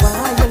radical,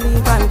 why you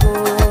leave and go?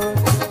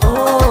 Oh,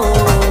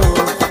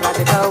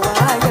 radical,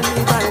 why you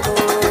leave and go?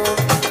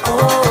 Oh,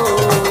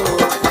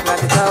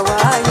 radical,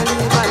 why you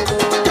leave and go?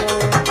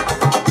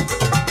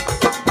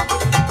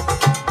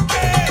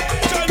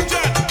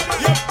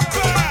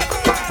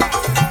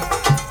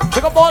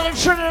 Pick up all the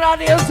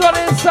Trinidad is on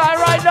inside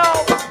right now.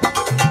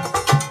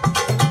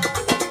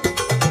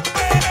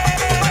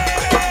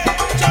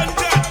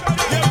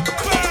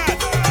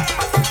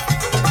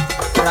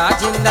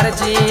 Rajinder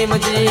Jim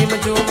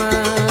Juma.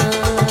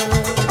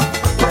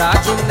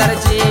 Rajinder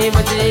Jim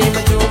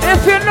Juma.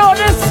 If you know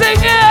this,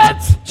 sing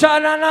it.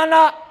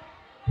 Cha-na-na-na.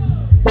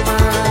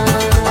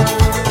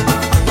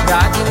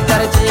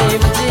 Rajinder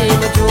Jim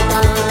Juma.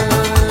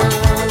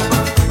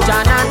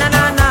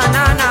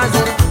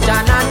 Cha-na-na-na-na-na-na-zir.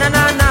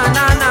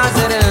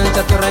 Cha-na-na-na-na-na-zir.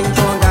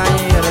 Chaturanko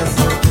gairas.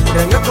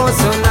 Rengako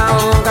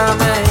sunauga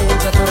mai.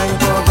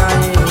 Chaturanko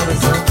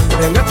gairas.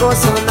 Rengako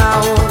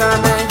sunauga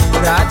mai.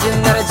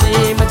 Rajinder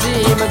Jim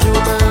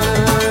Juma.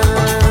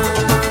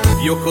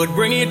 You could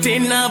bring it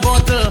in a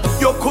bottle,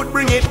 you could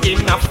bring it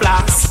in a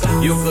flask,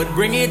 you could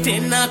bring it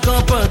in a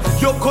cup,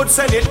 you could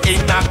send it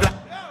in a glass.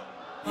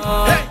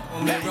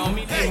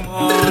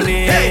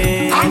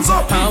 Hey, hands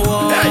up!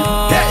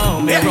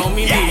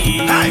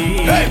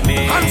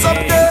 Hands up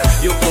there!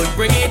 You could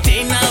bring it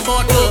in a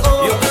bottle,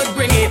 you could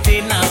bring it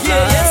in a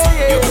flask,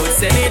 you could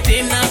send it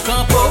in a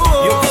cup,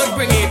 you could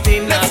bring it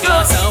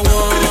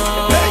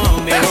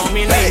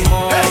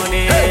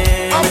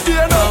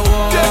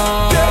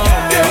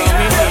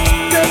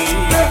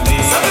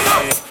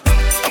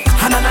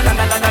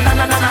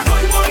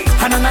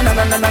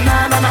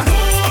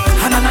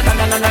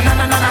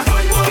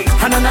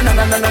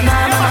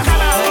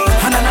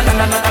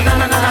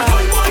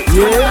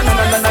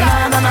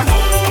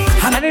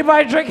if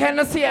I drink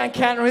Hennessy, I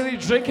can't really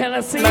drink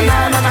Hennessy.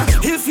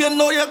 If you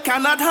know you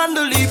cannot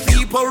handle the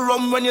people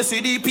rum, when you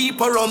see the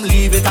people rum,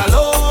 leave it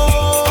alone.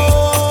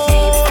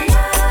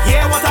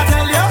 Hear what I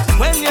tell you?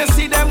 When you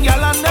see them gyal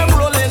and them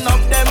rolling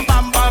up them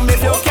bam bam,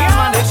 if you can't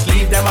manage,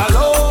 leave them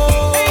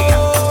alone.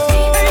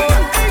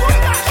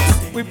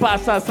 We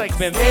pass our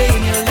segment. Stay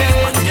in your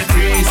lane, in your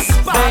crease,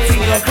 stay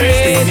in your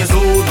crease, stay in your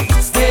zone,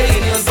 stay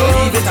in your zone,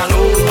 leave it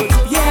alone.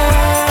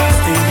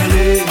 Yeah, stay in your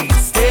lane,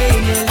 stay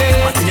in your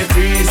lane, in your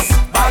crease,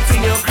 back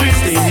in your crease,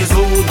 stay in your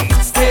zone,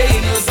 stay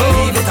in your zone,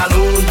 leave it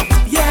alone.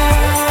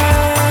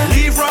 Yeah,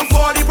 leave rum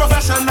for the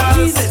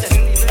professionals,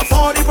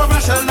 for the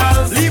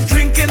professionals, leave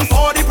drinking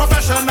for the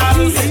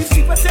professionals,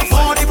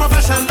 for the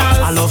professionals.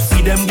 I love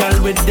see them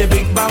girl with the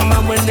big bam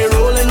bam when they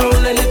rolling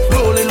it,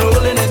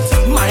 rolling it.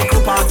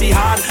 Micro party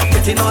hard,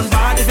 getting on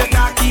bad. If you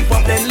can't keep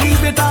up, then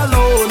leave it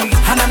alone.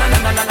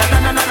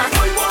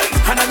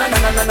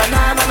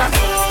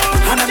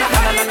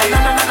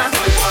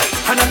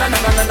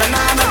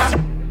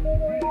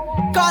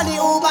 Call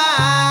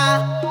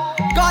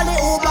the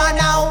Uber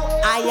now.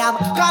 I am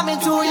coming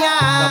to ya.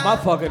 Got my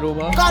fucking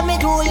Uber. Coming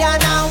to ya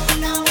now.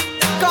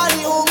 Call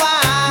the Uber.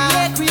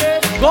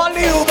 Call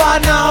the Uber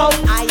now.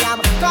 I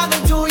am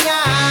coming to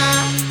ya.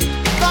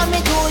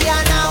 Coming to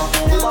ya now.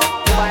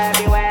 Uber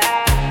everywhere.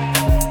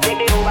 Take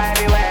the Uber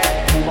everywhere.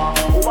 Uber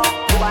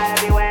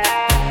everywhere.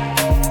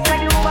 Take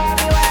the Uber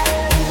everywhere.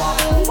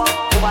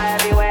 Uber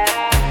everywhere.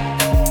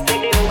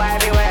 Take the Uber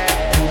everywhere.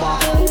 Uber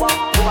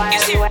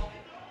everywhere.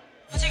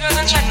 Put your girls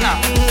in check now.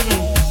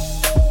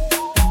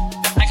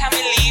 I can't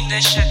believe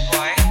this shit,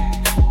 boy.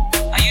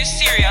 Are you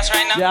serious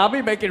right now? Yeah, I'll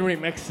be making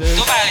remixes.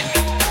 Go violate me.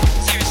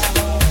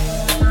 Seriously.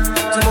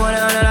 Some boy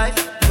on the life.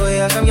 Boy,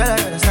 you some girl I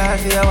gonna start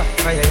for your wife,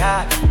 for your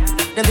yard.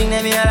 Them think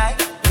they me alike.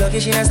 Lucky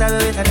she not stab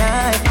with a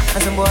knife.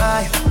 And some boy,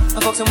 I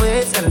fuck some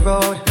ways on the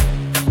road.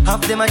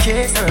 Half them a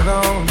chase her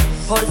around.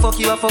 How the fuck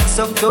you a fuck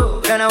some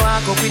too? Then I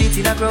walk up with it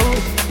in a crowd.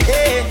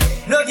 Hey,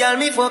 no girl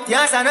me fuck,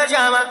 yes and no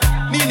drama.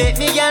 Me make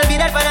me girl be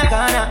that for the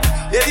corner.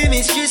 Baby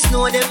miss she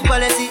know them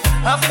policy.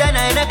 After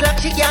 9 o'clock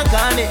she can't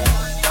call me.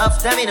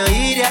 After me no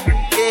eat that,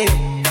 yeah.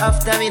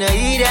 After me no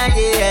eat that,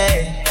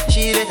 yeah.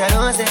 She better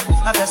know say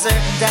after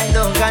certain time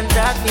don't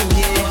contact me,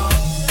 yeah.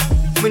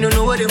 Me no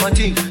know what them a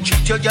think.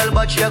 Cheat your girl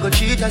but she a go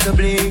cheat as a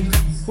blink.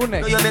 Who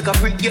next? Now you make a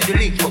freak get the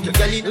link. Fuck your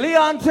girl in.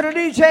 Leon to the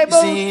DJ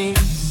booth. Sing.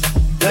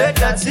 Let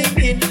that sink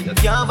in. You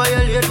can't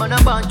violate man a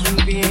banking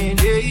pain,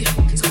 yeah.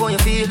 So when you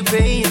feel the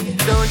pain,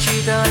 don't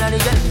cheat all of the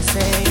girls the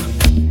same.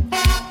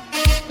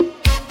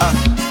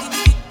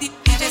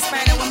 DJ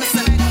Spider, what me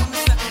say?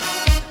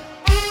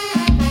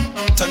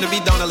 Turn the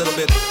beat down a little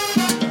bit.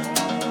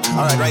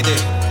 Alright, right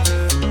there.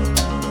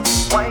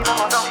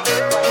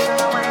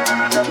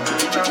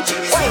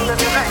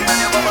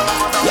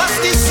 What's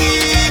this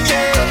scene,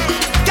 yeah?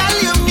 Girl,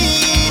 you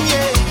mean,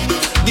 yeah?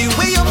 The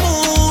way you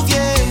move,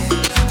 yeah.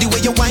 The way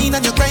you whine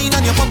and you grind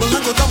and you bubble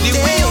and go down. The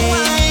way you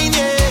whine,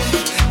 yeah.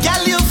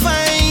 Girl, you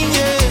fine,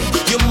 yeah.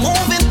 You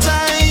move in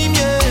time,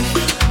 yeah.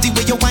 The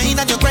way you whine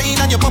and you grind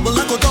and you bubble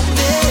and go down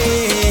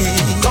there.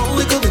 Down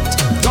little bit,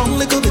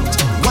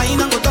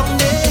 whine and go down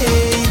there.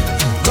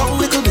 Down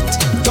little bit,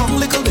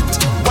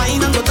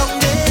 whine and go down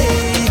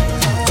there.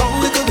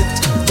 Down little bit,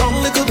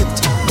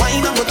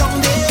 whine and go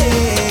down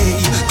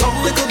there.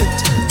 Down little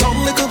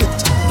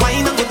bit,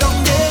 whine and go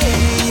down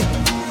there.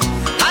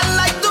 I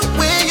like the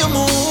way you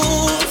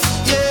move,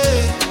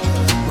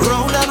 yeah.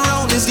 Round and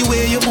round is the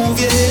way you move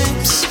your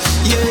hips,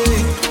 yeah.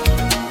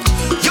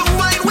 You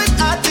whine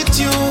with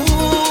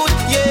attitude,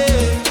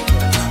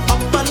 yeah.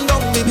 Up and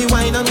down, baby,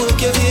 whine and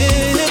work your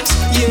hips,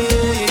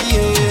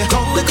 yeah.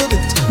 Down little bit,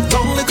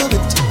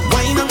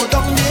 whine and go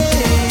down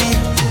there.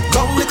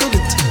 Down little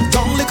bit,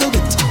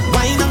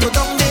 whine and go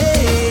down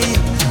there.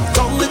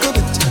 Down little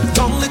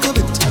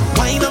bit,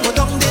 whine and go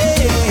down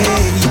there.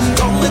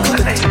 Down little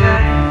bit.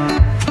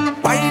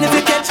 Whine if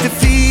you catch the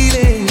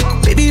feeling,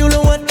 baby, you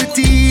know what the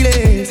deal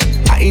is.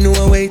 I know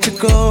a way to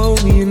go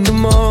in the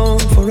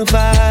morning for a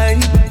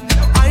vibe.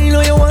 I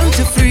know you want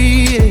to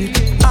free it.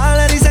 All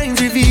of these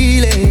signs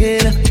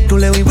revealing. Don't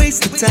let me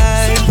waste the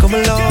time. Come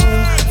along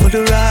for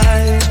the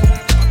ride.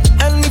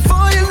 And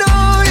before you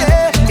know,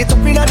 yeah, get up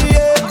in the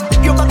air.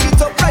 You back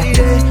it up right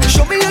there.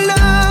 Show me your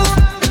love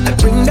and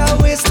bring that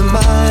waste of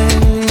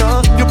mine.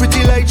 No, you're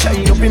pretty like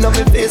shine up in my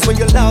face when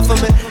you laugh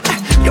at me.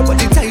 Your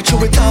body tight,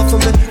 show it off for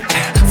me.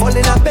 Fall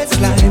in our best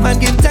line and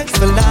give thanks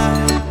for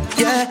life.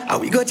 Yeah, and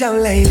we go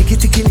down like licky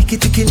ticky.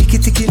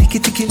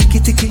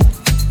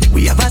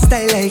 We have a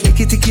style like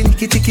licky ticky.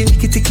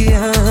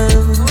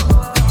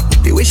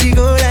 The way she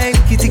go like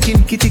licky ticky.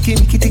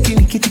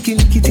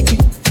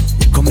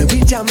 Come and we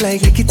jam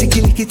like licky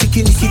ticky.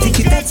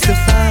 That's the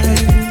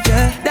vibe,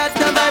 yeah. That's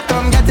the vibe,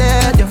 come get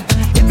it, yo.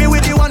 Hit me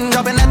with the one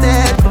dropping at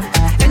it.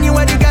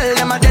 Anywhere the girl,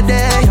 them a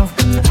dead, yo.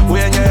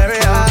 We in your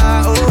area,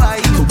 oh, I.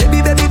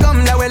 Baby,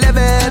 come that we live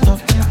it up.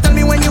 Tell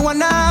me when you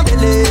wanna be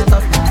lit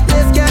up.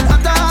 Let's get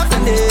hot off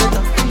and lit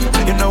up.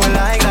 You know we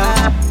like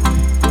that.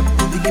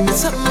 You give me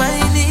something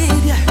I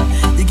need, yeah.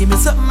 You give me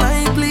something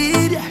I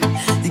bleed, yeah.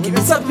 You give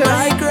me something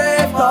I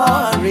crave for,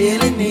 I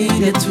really need.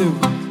 get through.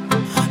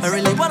 I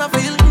really wanna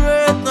feel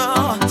great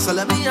now, so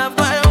let me have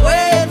my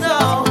way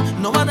now.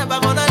 No one ever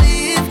gonna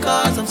leave,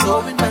 cause I'm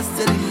so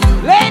invested in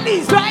you.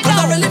 Ladies, right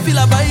now. Cause I really feel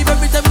a vibe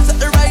every time you set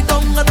the right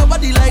down. And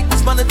nobody like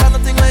this man, it's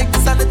nothing like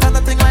this, and it's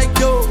nothing like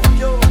you.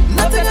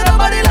 Nothing and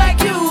nobody like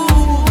you.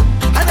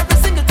 And every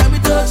single time we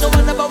touch,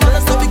 I never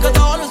wanna stop, because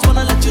I always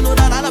wanna let you know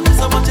that I love you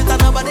so much, it's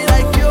nobody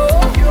like you.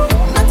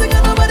 Nothing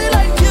and nobody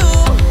like you.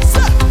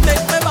 So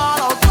make me ball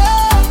out.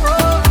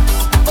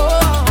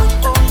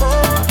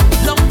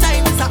 Long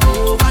time is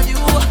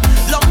overdue.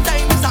 Long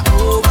time is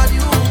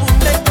overdue.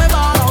 Make me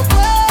ball out.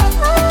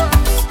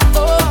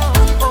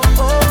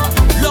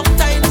 Long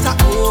time is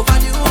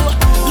overdue.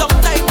 Long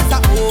time is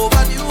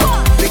overdue.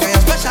 Because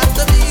you're special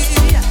to me.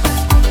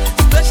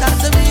 Special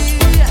to me.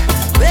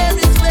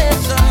 Very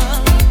special.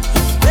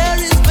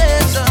 Very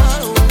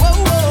special. Whoa,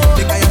 whoa.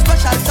 Because you're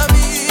special to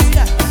me.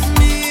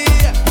 Me.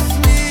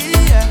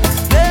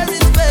 Very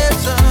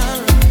special.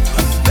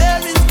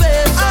 Very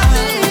special.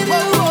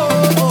 Whoa,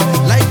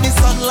 whoa. Like the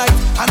sunlight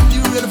and the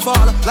rain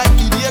fall. Like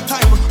the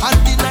daytime and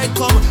the night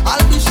come.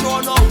 I'll be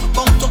sure now,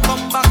 bound to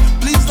come back.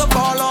 Please don't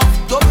fall off,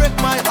 don't break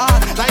my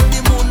heart. Like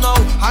the moon now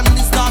and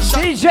the star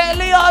shine. DJ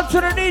Leon to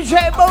the DJ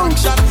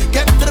booth.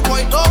 Get to the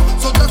point now,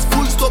 so just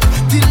full stop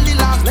till the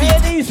last beat.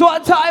 Ladies,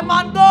 one time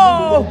and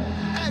go.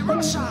 Hey,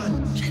 Roxanne.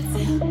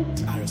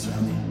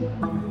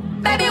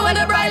 Baby, when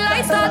the bright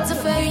lights start to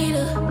fade,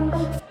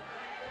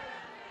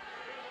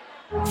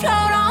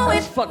 float on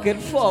with fucking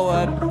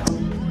forward.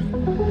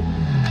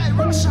 Hey,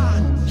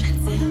 Roxanne.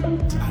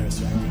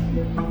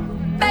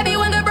 Baby,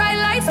 when the bright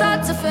lights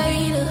start to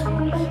fade,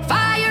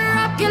 fire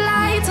up your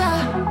lighter,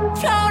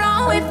 float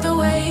on with the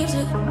waves.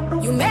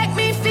 You make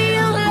me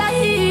feel like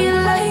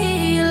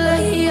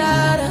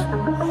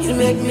you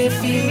make me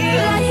feel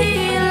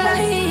like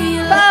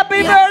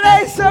Happy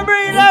birthday,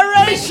 Sabrina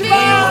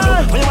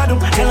Rashma. When you want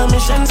to tell a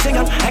mission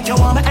singer, like you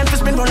want my hand to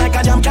spin more like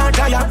a jam can't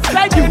tire.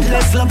 Thank you.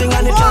 Endless loving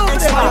and it can't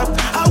expire.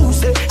 I will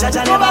say,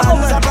 Jaja never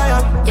hands a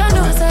prayer. you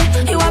know,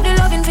 say, you have the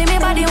loving for me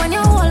body when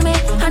you hold me.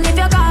 And if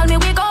you call me,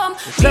 we come.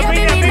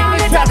 Sabrina, big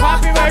yourself,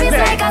 happy It's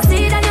birthday. like a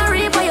seed and you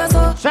reap what you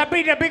sow.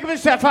 Sabrina, big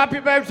yourself, happy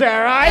birthday,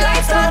 alright?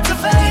 Lights start to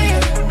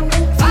fade,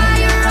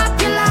 fire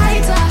up your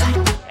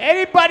lighter.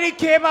 Anybody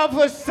came out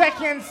for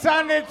second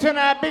Sunday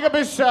tonight, big up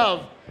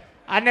yourself.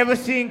 I never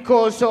seen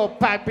Cole so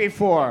packed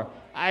before.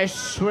 I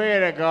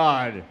swear to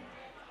God.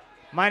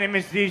 My name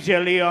is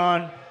DJ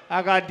Leon.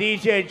 I got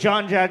DJ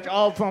John Judge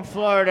all from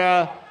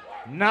Florida.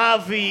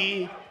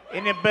 Navi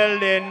in the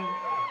building.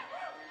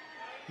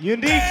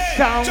 Unique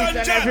sounds and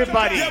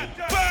everybody.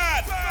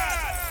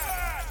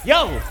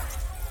 Yo,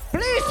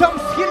 play some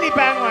Skilly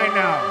Bang right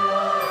now.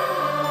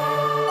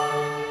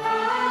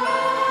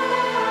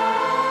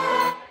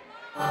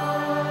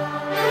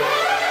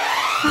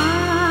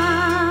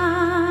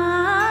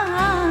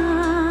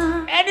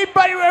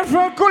 Anybody ready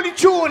for Gully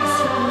Tunes?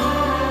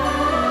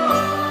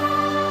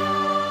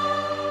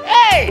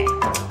 Hey!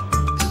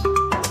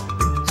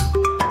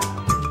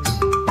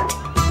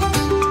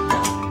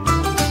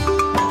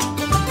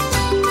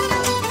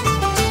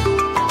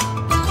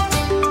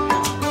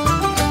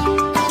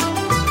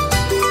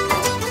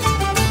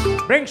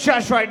 Bring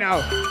shots right now.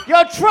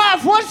 Yo,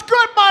 Trav, what's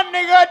good, man,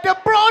 nigga? The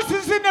bros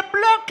is in the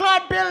blood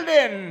clot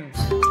building.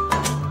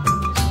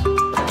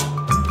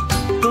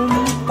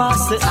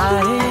 पास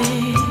आए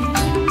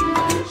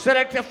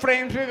Select the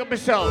frames, pick up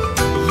yourself.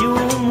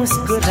 यूं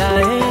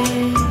मुस्कुराए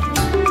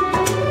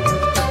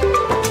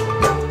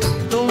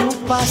तुम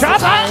पास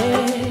आए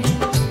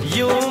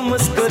यूं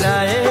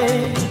मुस्कुराए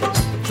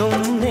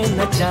तुमने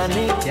न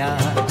जाने क्या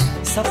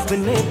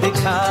सपने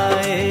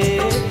दिखाए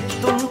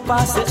तुम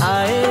पास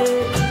आए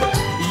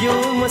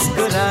यूं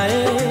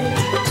मुस्कुराए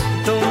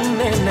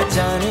तुमने न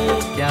जाने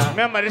क्या.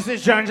 Remember, this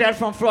is John Jett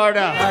from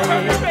Florida.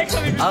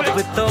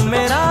 अब तो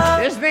मेरा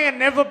This nigga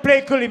never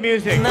play coolie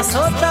music. न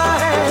सोता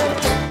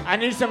है I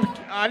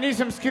need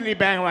some Skilly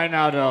Bang right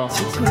now, though.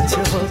 कुछ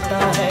होता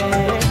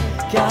है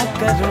क्या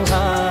करूँ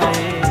हाय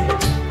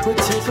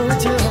कुछ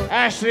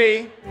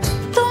Ashley.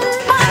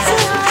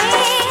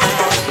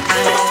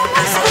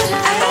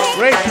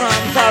 Rachel,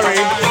 I'm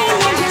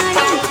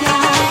sorry.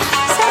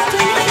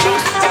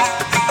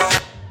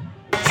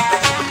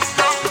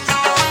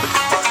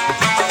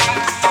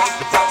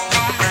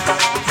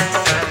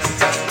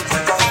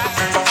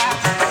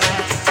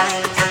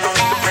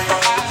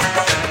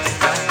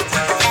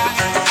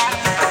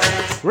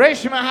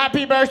 Rachel,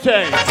 happy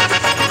birthday.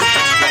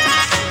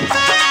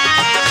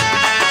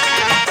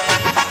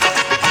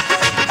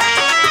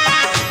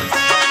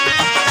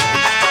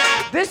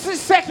 This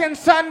is second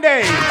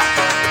Sunday.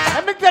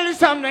 Let me tell you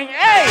something.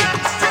 Hey!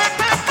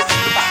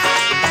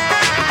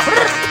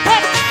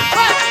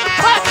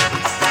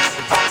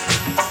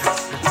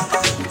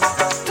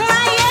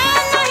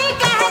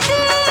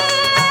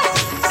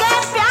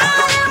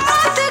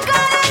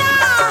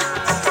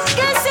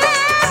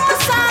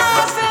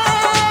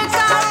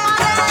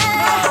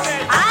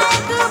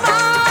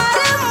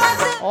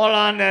 Hold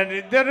on,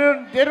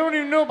 they don't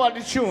even know about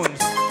the tunes.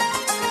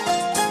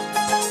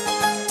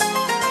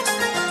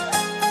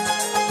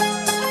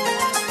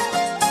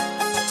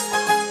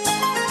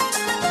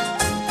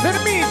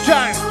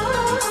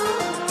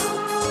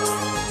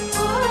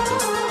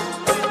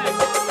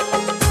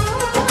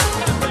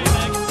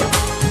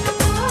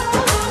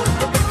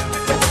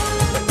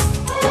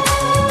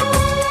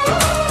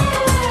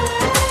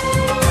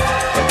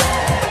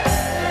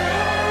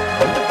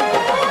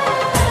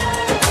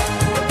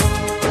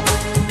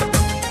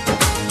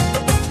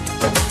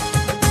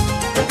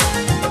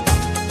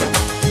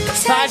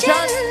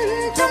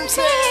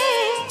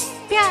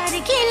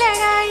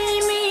 लड़ाई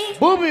में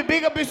Booby,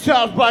 big up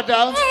yourself,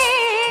 brother.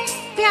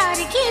 प्यार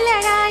की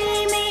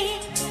लड़ाई में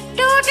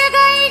टूट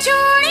गई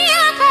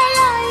चूड़ियां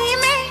कलाई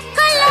में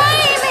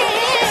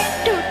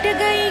टूट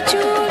गई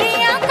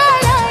चूड़ियां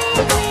कलाई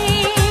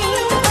में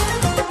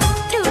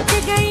टूट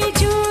गई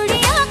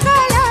चूड़ियां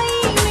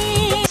कलाई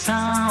में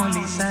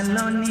सांवली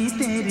सलोनी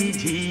तेरी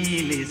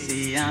झील सी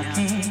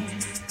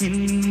आंखें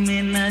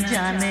इनमें न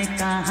जाने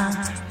कहाँ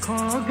खो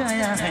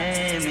गया है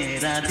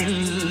मेरा दिल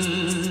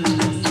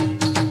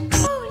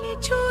बोले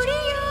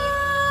चूड़ियां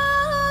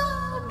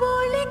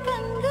बोले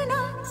कंगना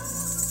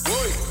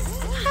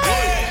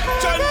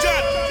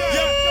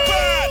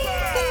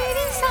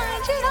तेरी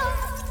साजना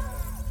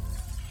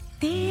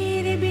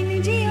तेरे बिन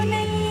जियो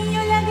नहीं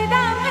यो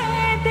लगदा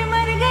मैं ते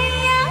मर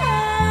गईया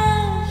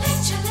ले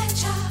चले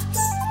जा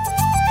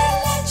सोनिया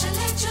ले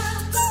चले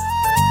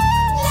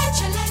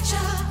जा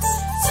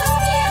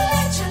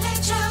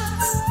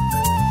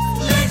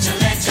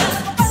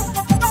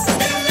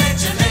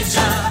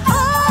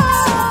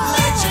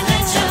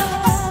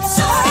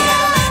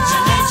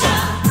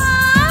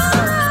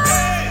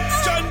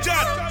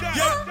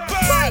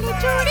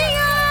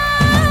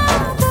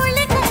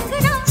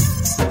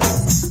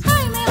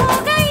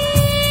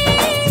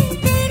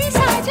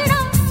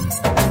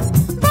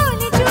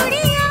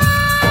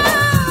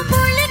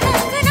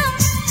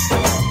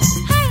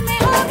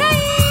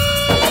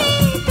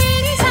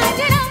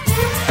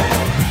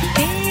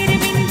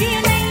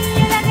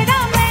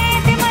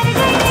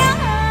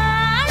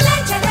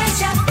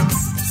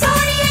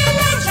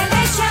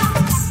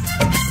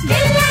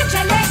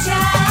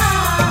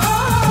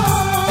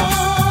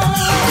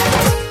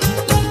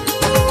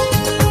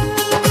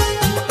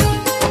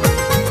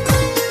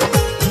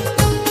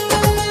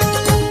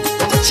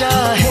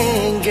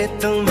चाहेंगे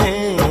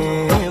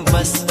तुम्हें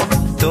बस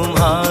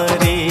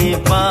तुम्हारी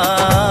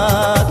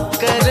बात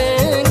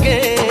करेंगे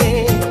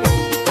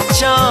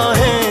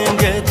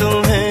चाहेंगे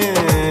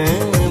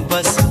तुम्हें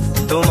बस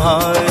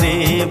तुम्हारी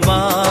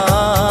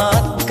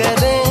बात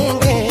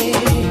करेंगे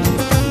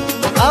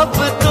अब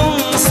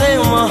तुमसे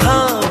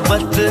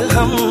मोहब्बत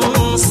हम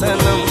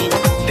सनम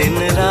दिन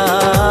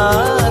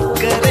रात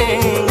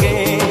करेंगे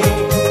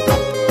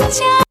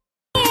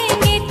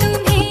चाहेंगे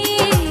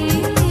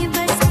तुम्हें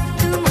बस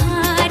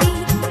तुम्हारी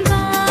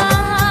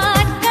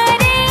बात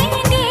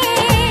करेंगे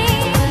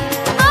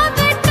अब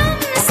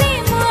तुमसे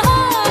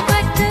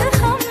मोहब्बत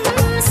हम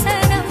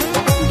सनम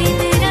दिन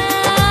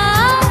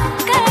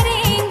रात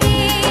करेंगे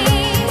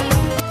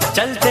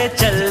चलते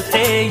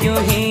चलते यूं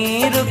ही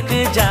रुक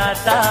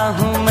जाता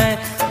हूँ मैं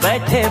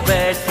बैठे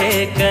बैठे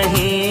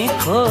कहीं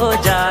खो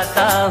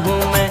जाता हूँ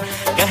मैं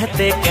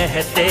कहते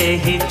कहते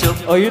ही चुप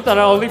Oh, you thought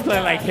I only play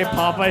like hip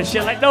hop and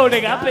shit? Like, no,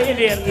 nigga, I play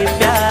Indian.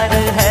 प्यार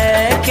है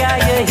क्या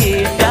यही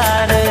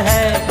प्यार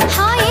है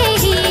हाँ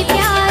यही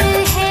प्यार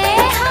है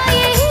हाँ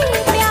यही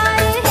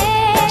प्यार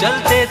है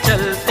चलते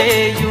चलते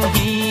यूं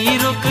ही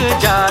रुक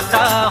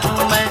जाता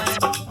हूँ मैं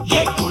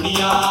ये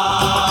कुड़ियाँ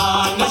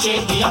नशे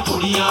दिया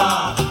कुड़ियाँ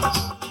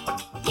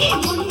ये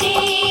मुन्ने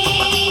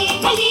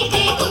गली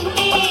के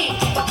गुंडे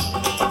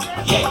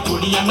ये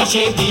कुड़ियाँ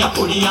नशे दिया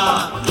कुड़ियाँ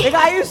Nigga,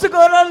 I used to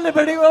go to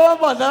Liberty with my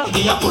mother.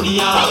 दिया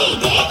कुड़ियाँ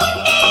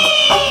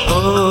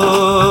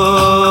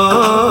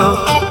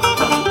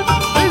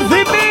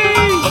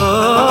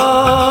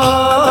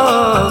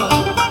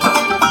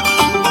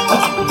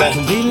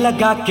मेहंदी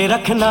लगा के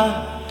रखना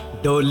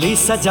डोली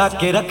सजा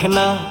के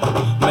रखना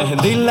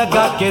मेहंदी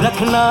लगा के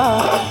रखना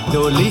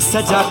डोली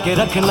सजा के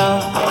रखना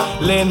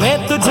लेने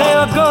तुझे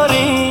ओ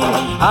गोरी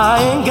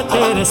आएंगे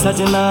तेरे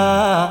सजना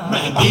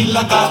मेहंदी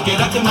लगा के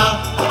रखना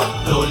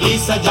डोली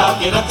सजा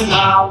के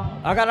रखना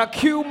I got a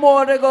few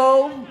more to go.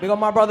 Big up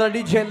my brother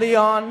DJ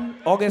Leon.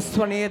 August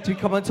 28th, we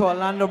coming to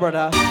Orlando,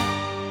 brother.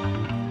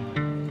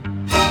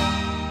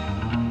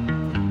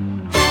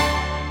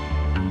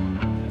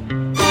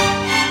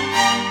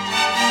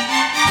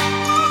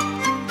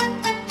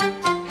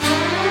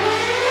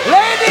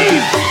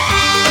 Ladies!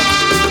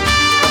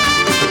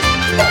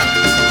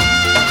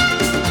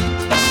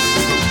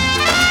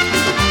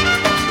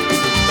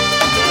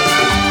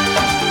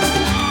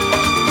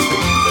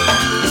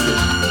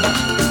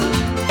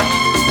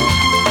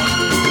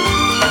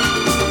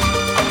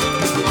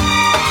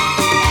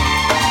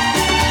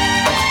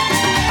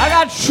 I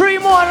got 3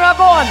 more and I'm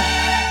going.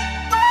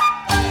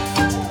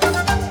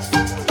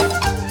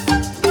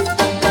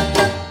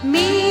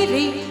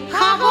 मेरे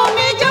ख्वाबों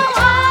में जो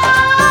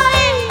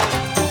आए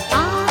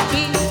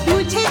आके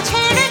मुझे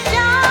छेड़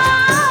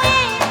जाए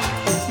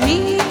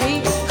मेरे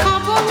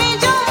ख्वाबों में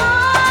जो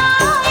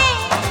आए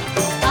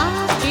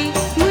आके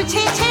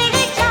मुझे छेड़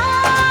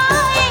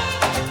जाए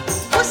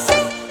उससे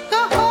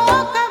कहो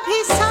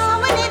कभी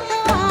सामने तो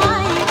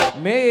आए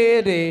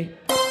मेरे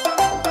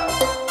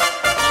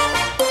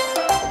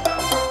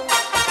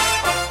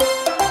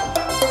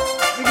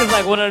Niggas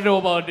like wanna know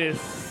about this.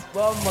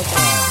 One more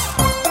time.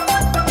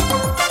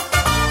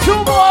 2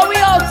 more, we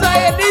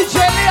outside. DJ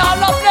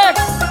Leon up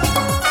next.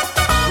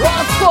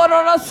 What's going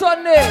on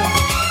Sunday?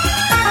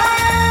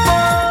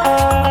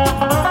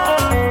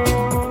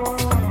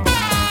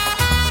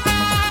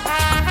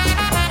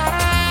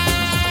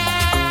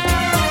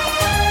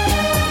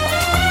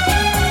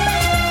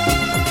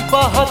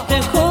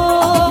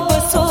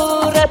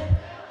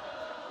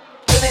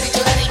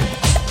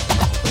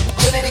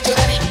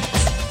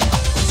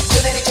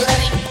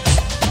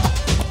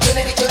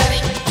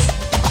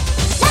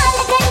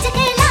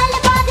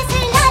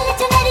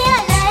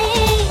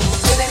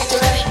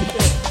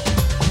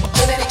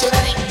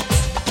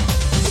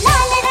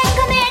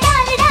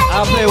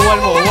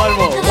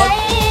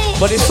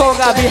 But this song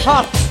gotta be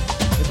hot.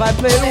 If I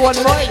play it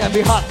one more, it gotta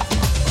be hot.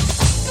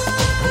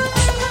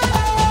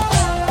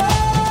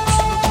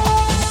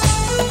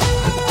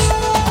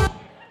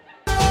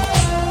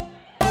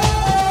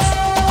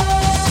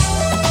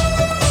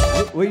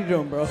 What you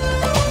doing, bro?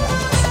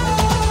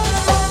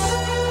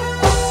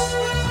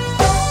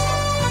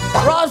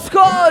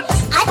 Roscoe!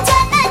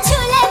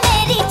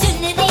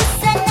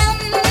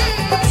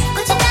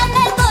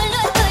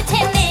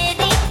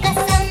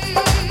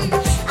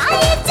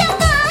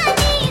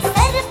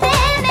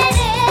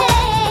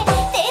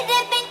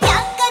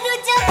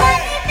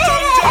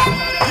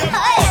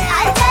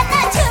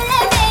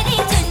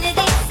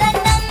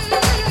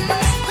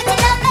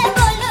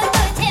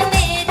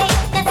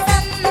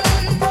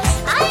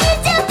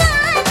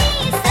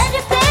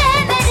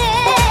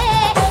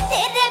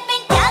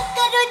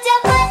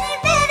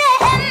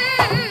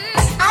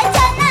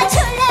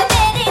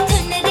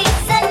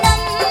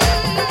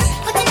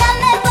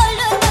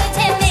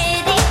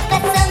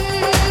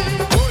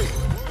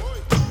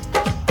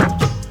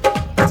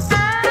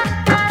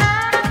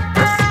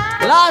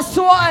 Last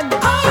one.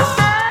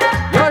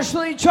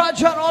 Usually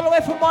Georgia all the way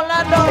from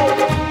Orlando.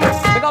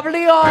 Big up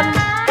Leon.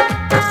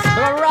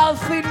 Big up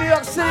Ralphie, New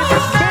York City.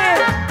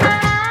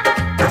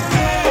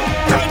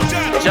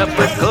 जब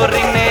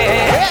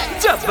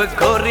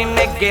गोरी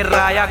ने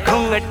गिराया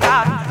घूंघटा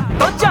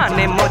तो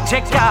जाने मुझे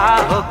क्या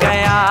हो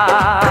गया।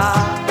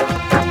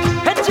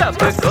 जब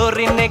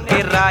गोरी ने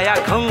गिराया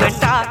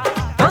घूंघटा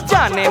तो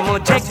जाने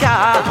मुझे क्या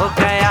हो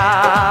गया।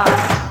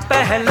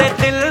 पहले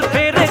दिल